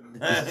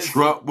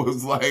 Trump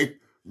was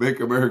like, make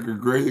America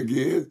great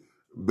again,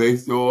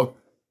 based on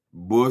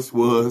Bush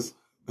was.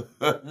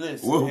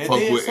 Listen, we'll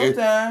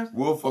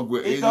fuck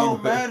with it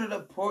don't matter the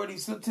party.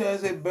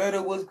 Sometimes it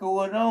better what's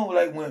going on.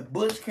 Like when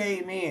Bush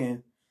came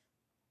in,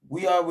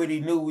 we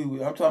already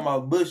knew I'm talking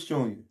about Bush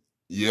Jr.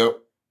 Yep.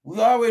 We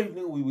already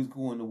knew we was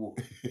going to war.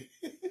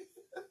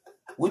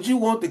 Would you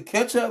want the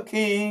ketchup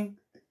king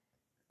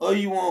or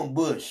you want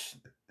Bush?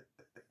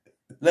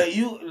 Like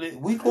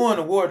we going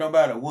to war no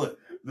matter what.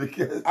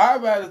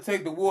 I'd rather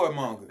take the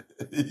warmonger.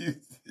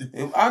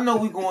 If I know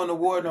we going to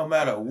war no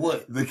matter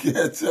what. The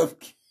ketchup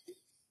king.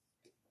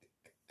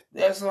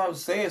 That's what I'm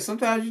saying.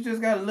 Sometimes you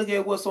just got to look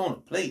at what's on the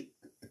plate.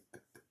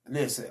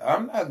 Listen,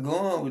 I'm not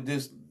going with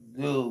this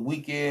little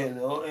weekend.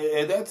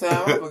 At that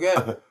time, I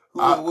forgot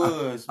who it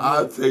was.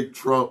 I'd take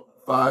Trump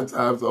 5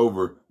 times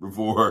over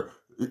before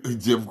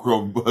Jim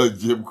Crow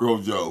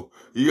Joe.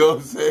 You know what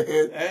I'm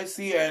saying? And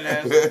see, and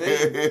that's the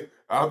thing.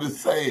 I'm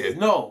just saying.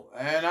 No,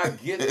 and I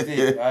get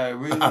that. I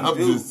really do. I'm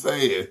just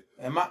saying.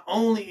 And my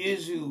only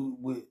issue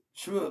with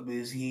Trump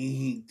is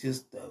he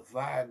just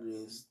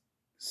divided us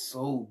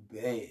so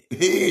bad. He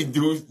didn't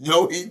do.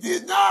 No, he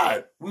did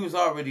not. We was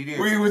already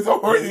there. We was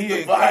already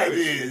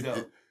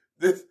divided.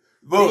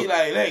 Look, he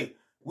like, hey,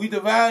 we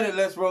divided.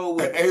 Let's roll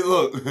with it. Hey,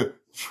 look.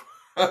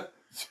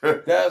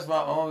 That's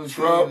my only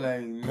Trump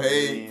thing. Like,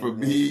 paid for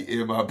me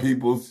and my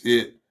people's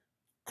shit,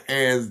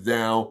 hands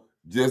down,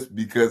 just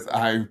because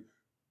I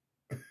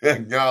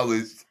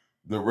acknowledged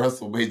the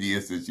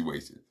WrestleMania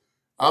situation.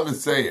 I'm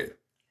just saying,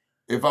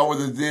 if I would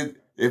have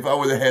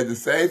had the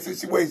same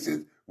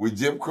situation with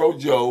Jim Crow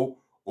Joe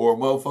or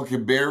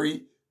motherfucking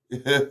Barry,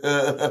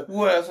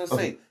 what else I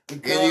say?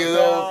 It comes any of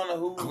down to those,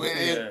 who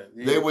Clinton,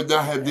 yeah. they would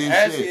not have did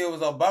Actually, shit. it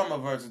was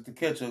Obama versus the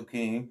Ketchup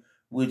King,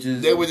 which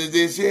is They would have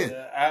did shit.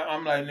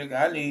 I'm like,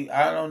 nigga,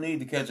 I don't need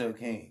the Ketchup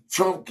King.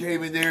 Trump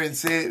came in there and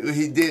said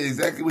he did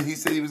exactly what he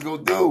said he was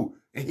gonna do,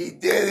 and he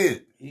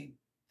did it.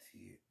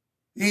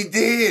 He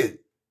did.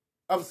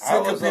 I'm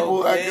sick of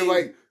people acting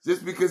like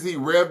just because he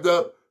revved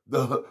up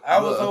the.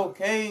 I was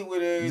okay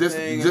with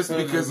everything. Just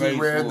because he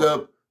revved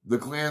up the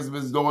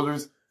Klansmen's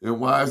daughters and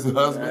wives and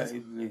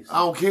husbands. I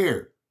don't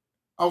care.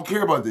 I don't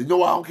care about that. You know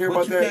why I don't care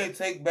about that? But you can't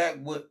take back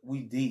what we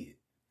did.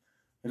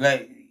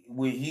 Like,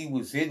 when he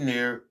was in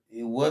there,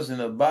 it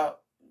wasn't about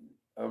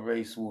a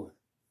race war.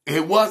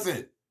 It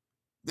wasn't.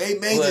 They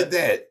made it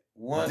that.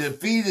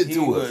 Defeated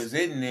to us. He was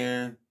in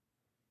there.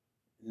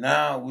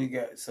 Now we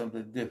got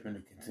something different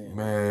to contend.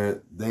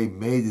 Man, they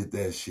made it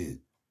that shit.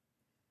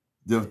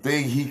 The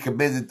thing he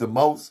committed the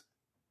most,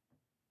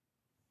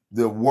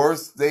 the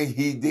worst thing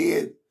he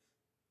did,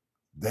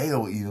 they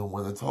don't even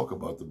want to talk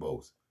about the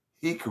most.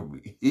 He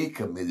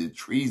committed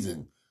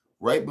treason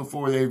right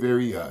before their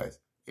very eyes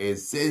and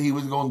said he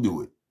was going to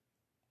do it.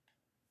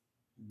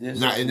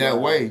 Not in that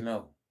way.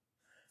 No.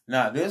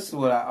 Now, this is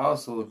what I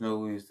also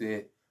know is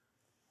that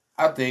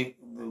I think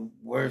the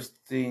worst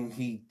thing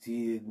he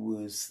did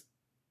was...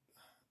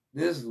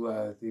 This is what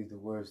I think the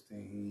worst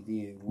thing he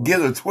did was...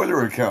 Get a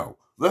Twitter account.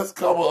 Let's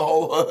come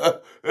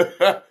on.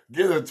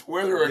 Get a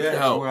Twitter account.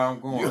 That's where I'm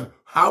going.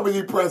 How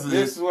many presidents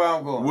this is where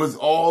I'm going. Was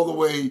all the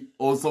way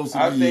on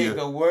social media? I think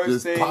the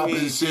worst thing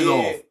he shit did...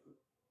 Off.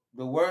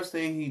 The worst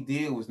thing he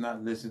did was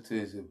not listen to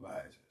his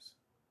advisors.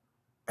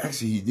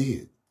 Actually, he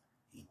did.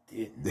 He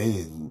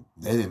didn't.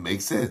 They didn't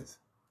make sense.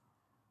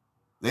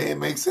 They didn't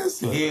make sense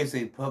to him. He is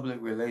a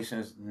public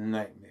relations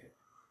nightmare.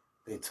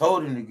 They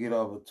told him to get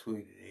off of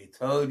Twitter. They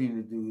told him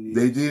to do this.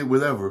 They did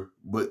whatever,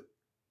 but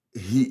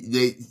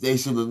they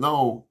should have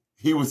known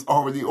he was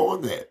already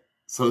on that.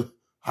 So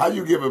how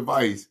you give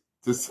advice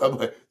to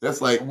somebody? That's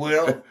like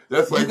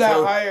that's like you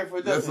got hired for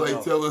nothing. That's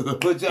like telling them.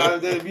 But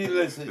y'all, if you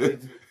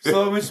listen,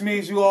 so which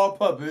means you all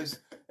puppets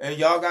and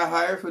y'all got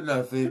hired for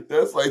nothing.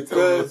 That's like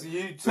telling because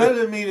you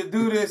telling me to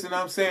do this and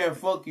I'm saying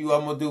fuck you.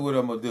 I'm gonna do what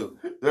I'm gonna do.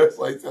 That's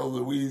like telling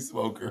the weed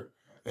smoker.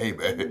 Hey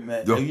man,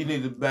 you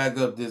need to back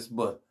up this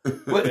butt.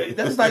 But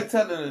that's like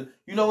telling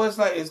you know what it's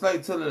like? It's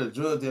like telling a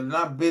drug dealer, and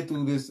I've been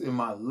through this in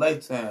my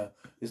lifetime.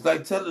 It's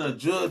like telling a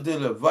drug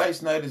dealer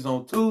vice night is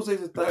on Tuesdays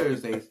and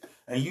Thursdays,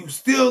 and you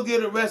still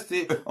get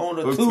arrested on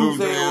a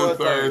Tuesday or a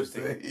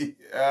Thursday.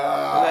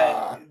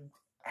 Like,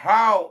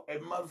 how,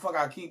 and motherfucker,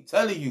 I keep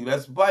telling you,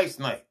 that's vice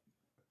night.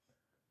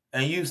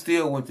 And you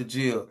still went to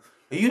jail.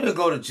 You didn't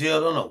go to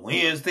jail on a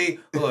Wednesday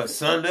or a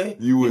Sunday.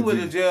 You went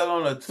to jail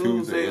on a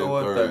Tuesday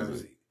or a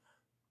Thursday.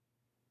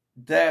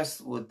 That's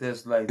what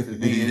that's like to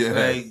me. It's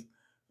like,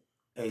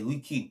 hey, we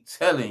keep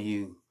telling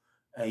you,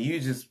 and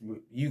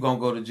you gonna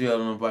go to jail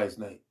on a vice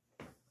night.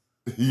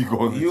 You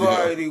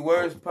are the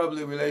worst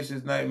public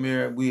relations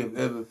nightmare we have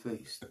ever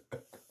faced.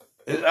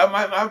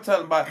 I'm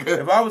telling about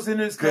if I was in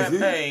this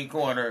campaign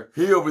corner,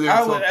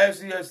 I would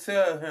actually just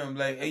tell him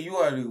like, hey, you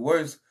are the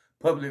worst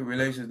public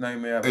relations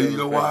nightmare I've ever faced. And you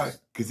know why?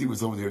 Because he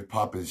was over there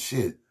popping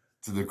shit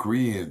to the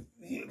Korean.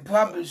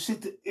 Popping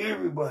shit to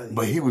everybody.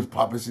 But he was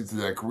popping shit to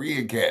that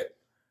Korean cat.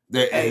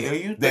 That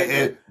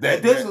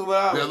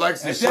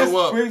likes to show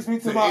up brings me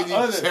to my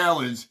other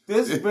challenge.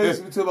 This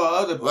brings me to my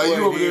other point. Like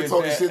you over there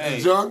talking shit to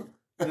Jung?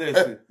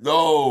 Listen,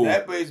 no.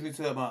 That brings me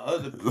to my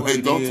other point.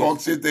 Like, don't talk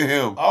shit to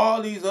him.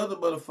 All these other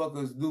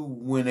motherfuckers do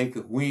when they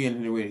could win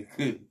and when they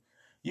couldn't.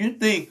 You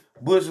think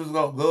Bush was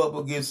gonna go up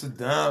against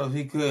Saddam if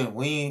he couldn't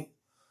win?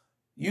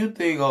 You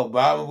think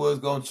Obama was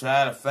gonna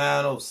try to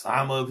find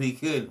Osama if he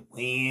couldn't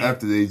win?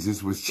 After they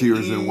just was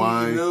cheers and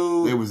wine,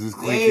 they was just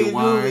clinking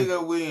wine. They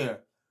gonna win.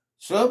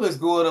 Trump is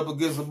going up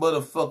against a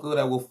motherfucker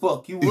that will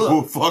fuck you up. He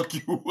will fuck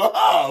you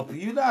up.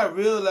 You not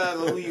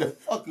realizing who you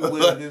fucking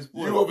with at this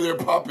point. You over there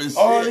popping shit.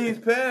 All these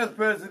past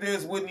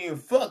presidents wouldn't even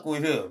fuck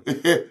with him.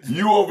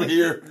 You over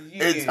here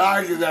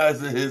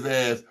antagonizing his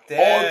ass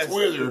That's on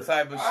Twitter. the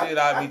type of shit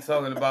I be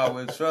talking about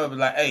when Trump is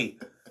like, hey,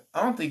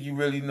 I don't think you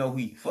really know who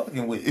you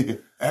fucking with.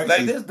 Actually,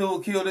 Like, this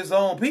dude killed his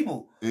own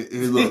people.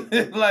 Look,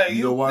 like,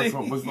 you know why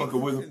Trump was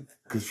fucking with him?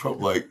 Because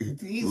Trump, like,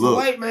 he's look, a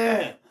white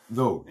man.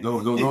 No,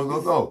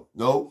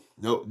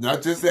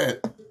 not just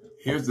that.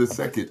 Here's the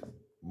second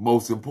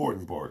most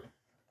important part.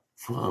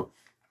 Trump,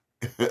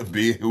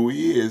 being who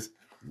he is,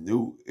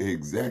 knew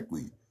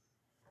exactly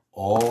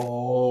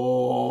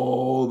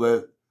all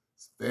that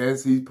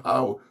fancy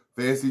power,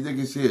 fancy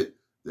nigga shit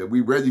that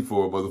we ready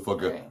for,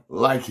 motherfucker,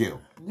 like him.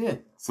 Yeah.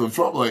 So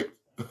Trump like,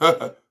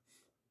 yeah,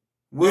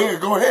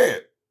 go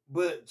ahead.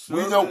 But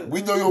we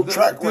know your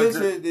track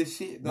record. This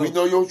shit, we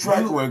know your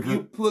track record.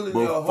 You pulling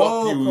but your fuck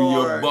whole you card, in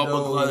your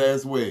bubble though. cloud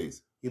ass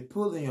ways. You're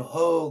pulling your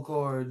whole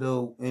card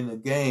though in the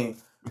game.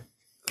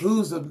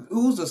 Who's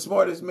the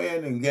smartest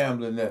man in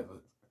gambling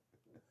ever?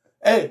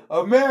 Hey,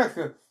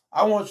 America,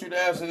 I want you to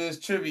answer this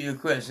trivia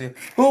question.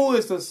 Who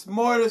is the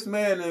smartest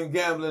man in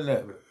gambling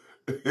ever?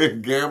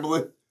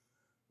 Gambling?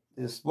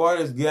 The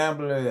smartest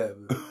gambler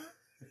ever.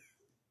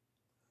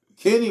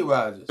 Kenny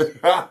Rogers.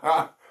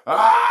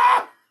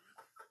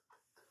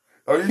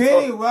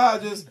 Kenny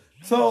Rogers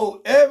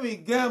told every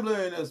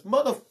gambler in this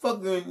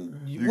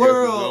motherfucking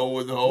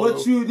world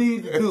what you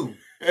need to do.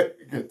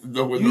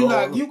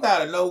 You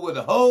gotta know when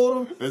to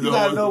hold them. You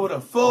gotta know when to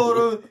fold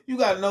them. You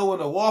gotta know when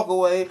to walk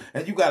away,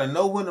 and you gotta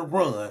know when to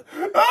run.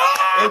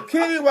 If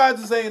Kenny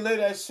Rogers ain't lay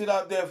that shit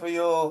out there for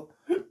y'all,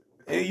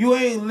 if you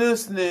ain't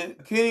listening,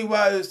 Kenny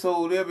Rogers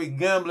told every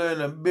gambler in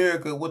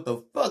America what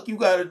the fuck you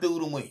gotta do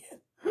to win.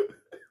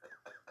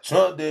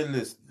 Trump didn't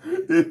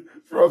listen.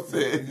 Trump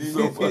said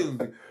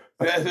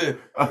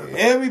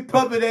every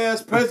puppet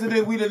ass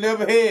president we'd have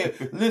never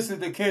had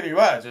listened to Kenny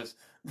Rogers.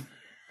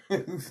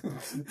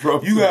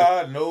 Trump you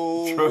gotta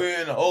know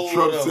when to hold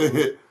Trump up.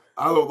 said,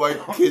 I don't like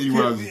Kenny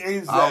Rogers.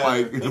 Exactly. I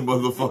like the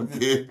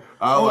motherfucker.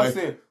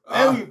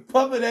 Every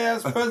puppet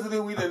ass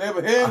president we'd have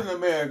never had in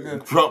America.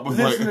 Trump was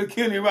listen to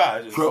Kenny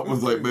Rogers. Trump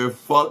was like, man,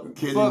 fuck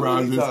Kenny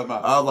Rogers.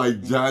 I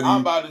like Johnny.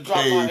 I'm about to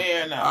drop my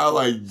hand now. I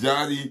like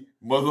Johnny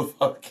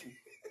motherfucker.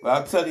 But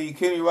I'm telling you,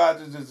 Kenny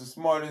Rogers is the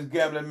smartest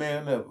gambling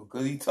man ever.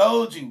 Because he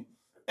told you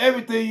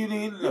everything you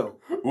need to know.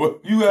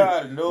 You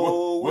gotta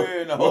know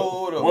when to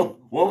hold them.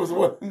 What was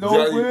what? Know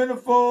when to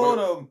fold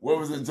them. What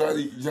was it,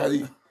 Johnny?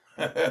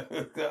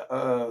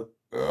 Oh,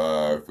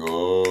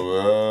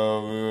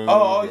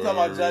 you talking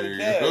about Johnny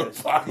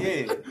Cash?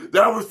 Yeah.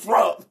 That was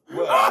Trump.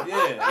 Well,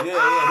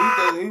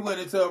 yeah. He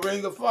went into a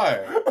ring of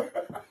fire.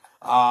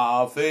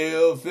 I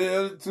fell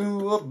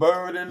to a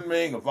burning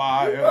ring of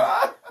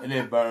fire, and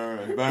it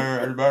burned.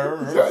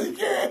 Johnny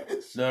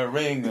Cash. The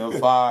ring of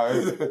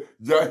fire.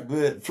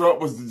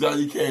 Trump was the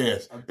Johnny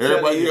Cash.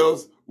 Everybody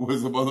else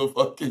was a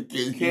motherfucking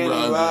Kenny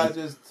Rogers.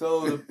 Rogers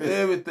told them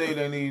everything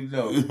they need to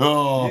know.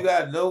 No. You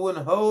got to know when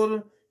to hold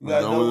them. You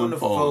got to know when to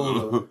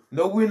fold them.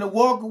 Know when to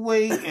walk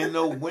away and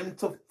know when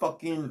to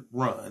fucking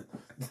run.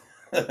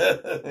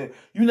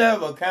 You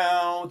never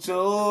count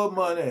your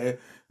money.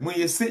 When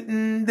you're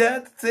sitting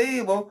at the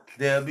table,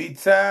 there'll be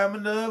time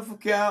enough for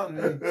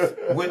counting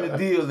when the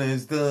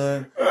dealing's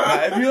done.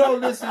 Now, if you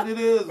don't listen to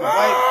this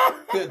white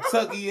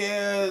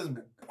Kentucky-ass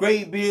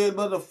gray beard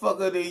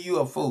motherfucker, then you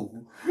a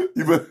fool.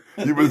 You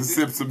better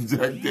sip some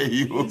Jack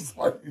Daniels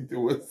while you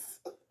do it.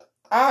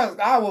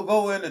 I will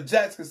go into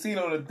Jack's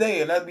Casino today,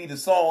 and that'd be the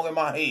song in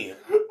my head.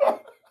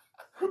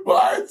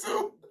 Why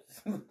too?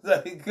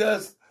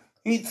 Because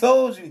he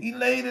told you, he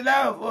laid it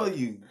out for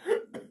you.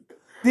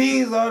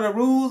 These are the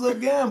rules of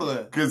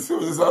gambling. Because as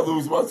soon as I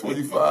lose my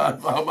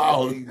 25, I'm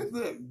out.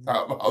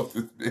 I'm out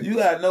this bitch. You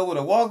got to know when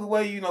to walk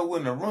away, you know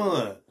when to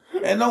run.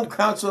 And don't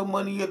count your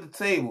money at the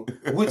table,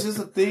 which is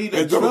a thing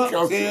that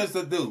Trump tends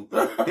to do.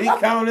 He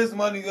count his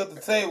money at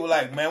the table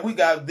like, man, we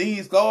got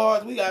these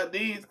cards,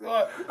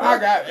 I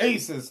got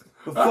aces.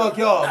 The fuck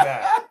y'all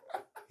got?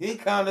 He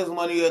count his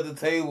money at the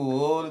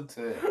table all the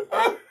time.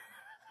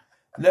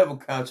 Never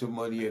count your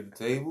money at the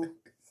table.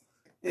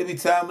 It be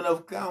time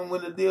enough to count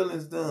when the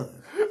dealing's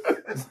done.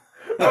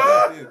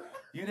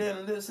 You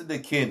didn't listen to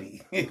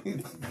Kenny.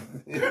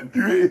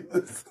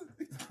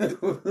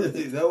 That's what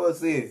I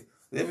said.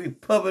 Every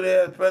puppet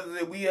ass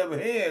president we ever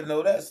had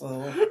know that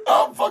song.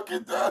 I'm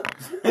fucking done.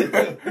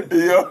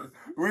 Yo,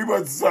 we about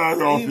to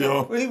sign off,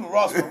 yo. Even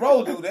Ross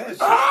Perot do that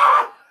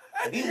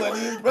shit. He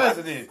wasn't even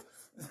president.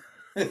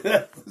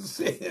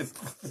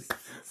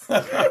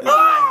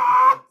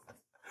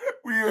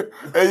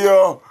 Hey,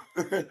 yo.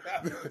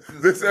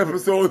 This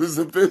episode is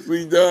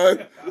officially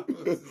done.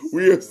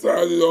 We are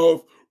signing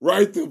off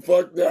right the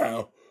fuck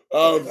now.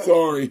 I'm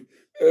sorry.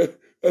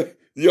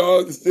 Y'all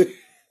understand?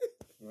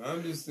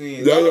 I'm just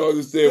saying. Now y'all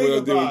understand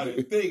what I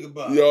did. Think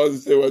about it. Y'all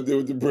understand what I did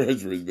with the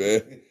brethren,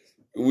 man.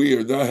 We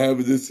are not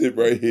having this shit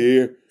right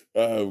here.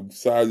 I'm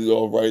signing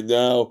off right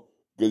now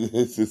because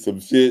this is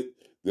some shit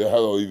that I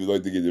don't even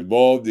like to get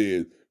involved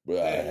in, but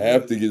I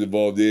have to get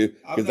involved in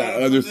because I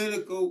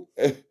understand.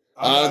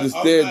 I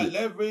understand I'm not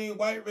left ring,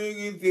 white ring,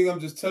 anything. I'm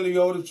just telling you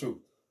all the truth.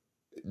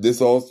 This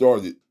all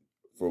started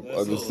from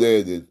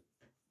understanding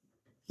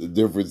the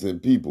difference in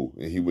people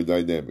and human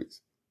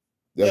dynamics.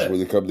 That's what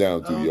it comes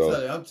down to, y'all.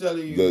 I'm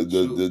telling you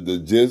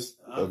the gist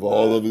of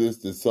all of this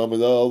to sum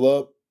it all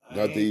up.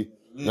 Not to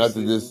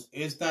just.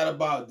 It's not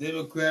about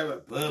Democrat,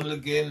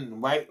 Republican,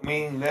 right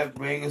wing, left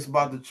wing. It's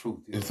about the truth.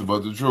 It's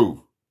about the truth.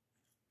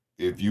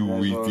 If you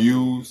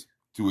refuse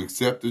to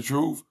accept the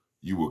truth,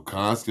 you will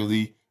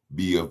constantly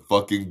be a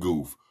fucking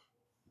goof.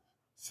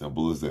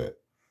 Simple as that.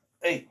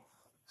 Hey,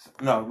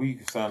 no, we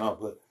can sign off,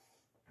 but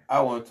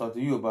I want to talk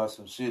to you about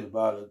some shit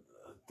about a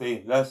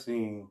thing that I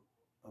seen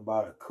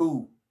about a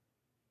coup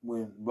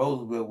when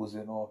Roosevelt was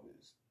in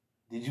office.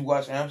 Did you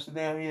watch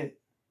Amsterdam yet?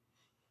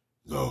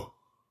 No.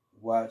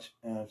 Watch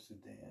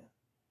Amsterdam.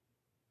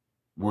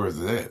 Where is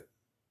it at?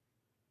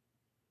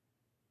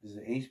 Is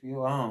it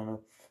HBO? I don't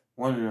know.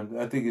 One of them.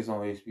 I think it's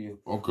on HBO.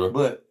 Okay.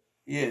 But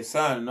yeah,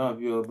 signing up,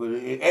 yo. But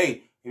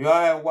hey, if y'all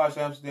haven't watched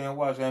Amsterdam,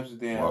 watch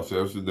Amsterdam. Watch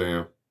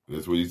Amsterdam.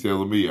 That's what he's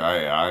telling me.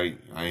 I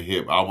ain't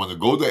hip. I want to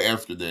go to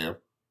Amsterdam.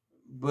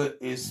 But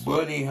it's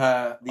funny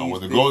how these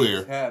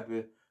things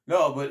happen.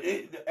 No, but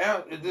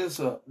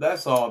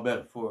that's all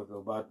metaphorical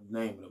about the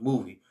name of the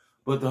movie.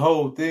 But the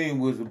whole thing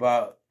was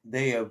about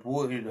they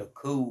avoided a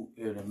coup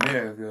in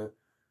America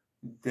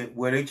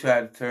where they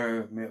tried to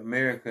turn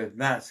America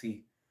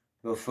Nazi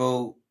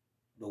before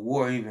the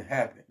war even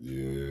happened.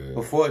 Yeah.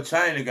 Before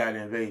China got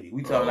invaded.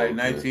 We talk like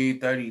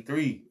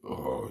 1933.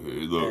 Oh,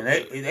 hey, look.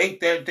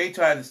 And they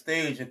tried to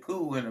stage a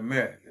coup in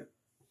America.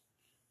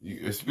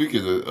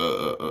 Speaking of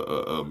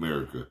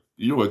America,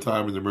 you know what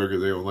time in America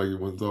they don't like you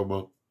want to talk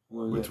about?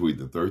 Between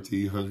the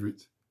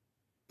 1300s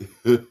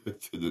to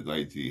the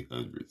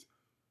 1900s.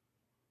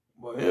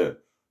 Well, yeah.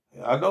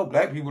 I know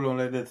black people don't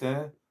like that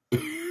time.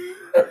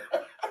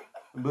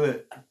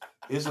 But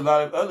it's a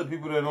lot of other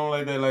people that don't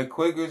like that, like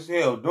Quakers.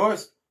 Hell,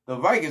 the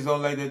Vikings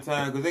don't like that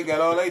time because they got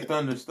all their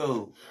thunder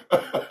stole.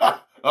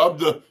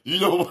 You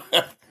know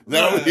what?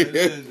 Now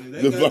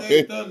the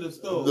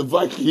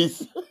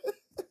Vikings.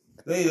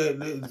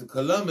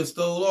 Columbus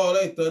stole all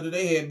their thunder.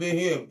 They had been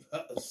here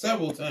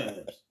several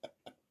times.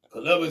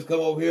 Columbus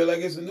come over here like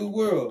it's a new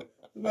world.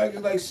 The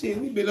Vikings like, shit,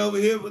 we've been over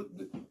here for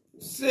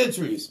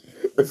centuries.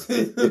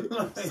 Centuries?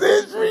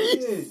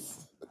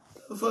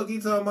 What the fuck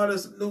you talking about?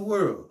 It's a new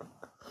world.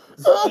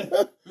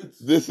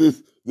 This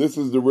is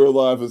the real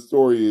life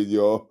historian,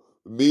 y'all.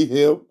 Meet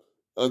him,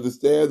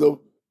 understand him,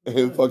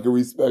 and fucking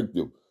respect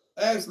him.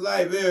 Ask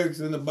Leif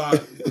Erikson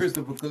about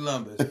Christopher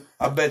Columbus.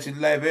 I bet you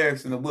Leif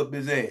Erikson will whoop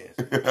his ass.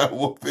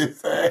 Whoop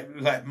his ass.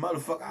 Like,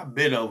 motherfucker, I've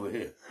been over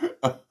here.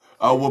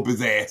 I'll whoop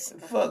his ass.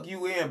 Fuck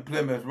you in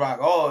Plymouth Rock,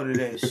 all of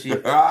that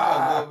shit.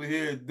 I was over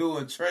here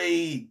doing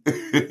trade.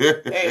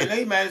 Hey,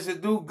 they managed to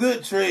do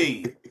good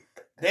trade.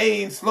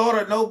 They ain't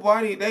slaughtered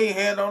nobody. They ain't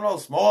had on no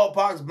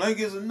smallpox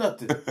blankets or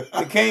nothing.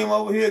 They came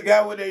over here,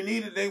 got what they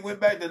needed. They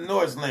went back to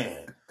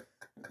Norseland.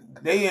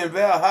 They in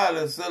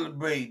Valhalla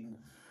celebrating.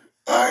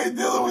 I ain't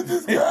dealing with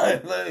this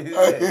guy.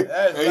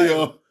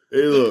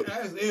 Hey, look.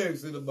 Ask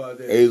Erikson about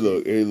that. Hey,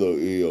 look.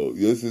 Yo.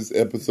 This is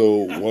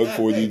episode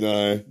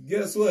 149.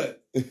 Guess what?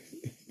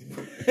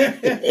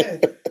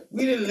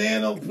 We didn't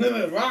land on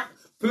Plymouth Rock.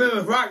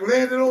 Plymouth Rock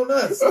landed on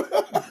us.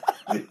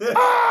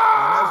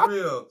 That's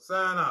real.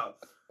 Sign out.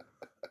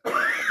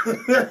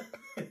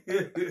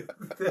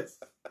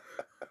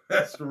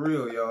 That's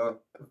real,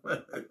 y'all.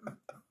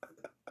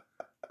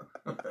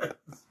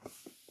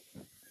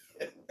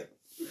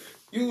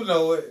 You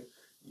know it.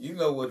 You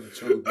know what the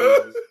truth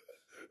is.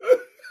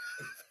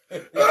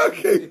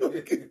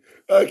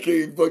 I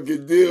can't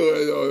fucking deal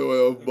with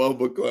all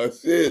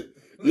bumbleclaw shit.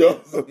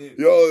 Y'all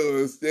don't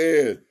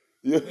understand.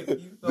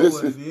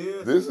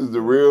 This is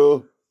the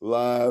Real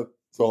Live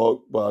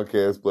Talk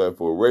podcast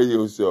platform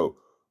radio show.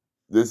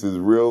 This is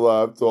Real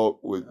Live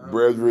Talk with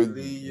brethren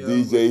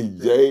DJ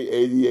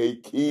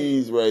J88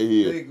 Keys right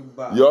here.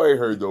 Y'all ain't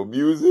heard no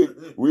music.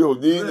 We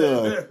don't need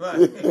none.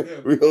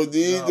 We don't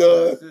need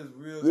none.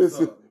 This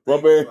is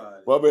my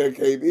man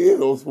came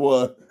in on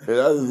one, and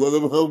I just let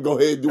him go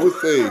ahead and do his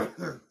thing.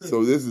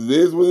 So this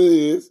is what it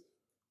is.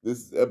 This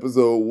is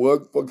episode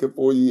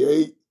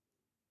 148,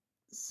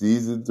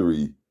 season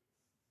 3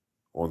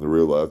 on the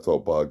Real Life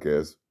Talk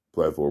podcast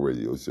platform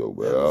radio show,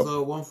 man.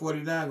 Episode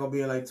 149 gonna be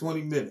in like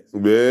 20 minutes.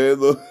 Man,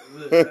 look.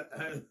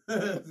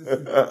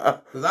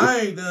 Cause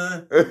I ain't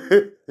done.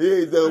 He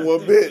ain't done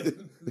one bit.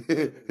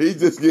 He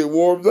just get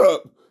warmed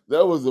up.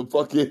 That was a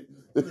fucking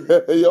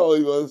y'all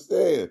even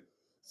understand.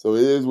 So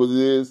it is what it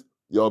is.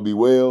 Y'all be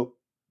well.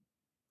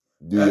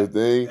 Do your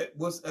thing.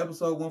 What's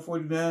episode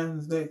 149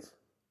 is next?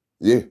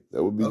 Yeah,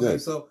 that would be next. Okay,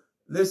 so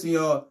listen,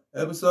 y'all.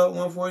 Episode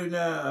 149,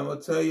 I'm going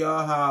to tell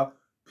y'all how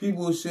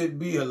people should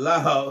be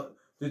allowed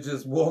to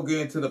just walk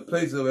into the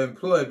place of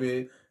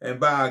employment and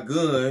buy a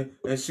gun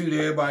and shoot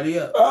everybody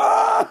up.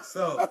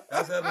 So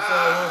that's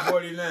episode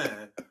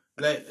 149.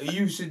 Like,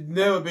 you should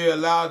never be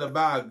allowed to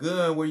buy a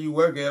gun where you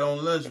work at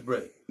on lunch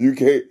break. You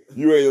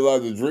ain't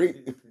allowed to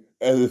drink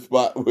at the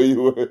spot where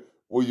you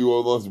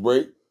on lunch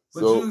break.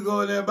 But you can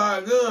go in there and buy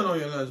a gun on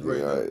your lunch break.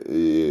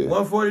 Yeah.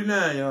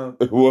 149, y'all.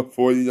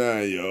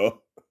 149,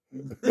 y'all.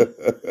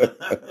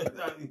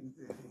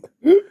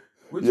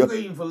 What you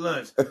eating for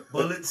lunch?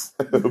 Bullets?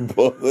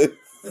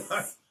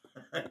 Bullets.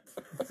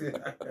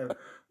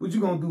 What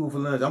you gonna do for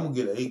lunch? I'm gonna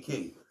get an AK.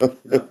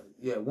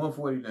 Yeah,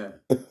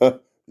 149.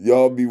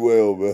 Y'all be well, man.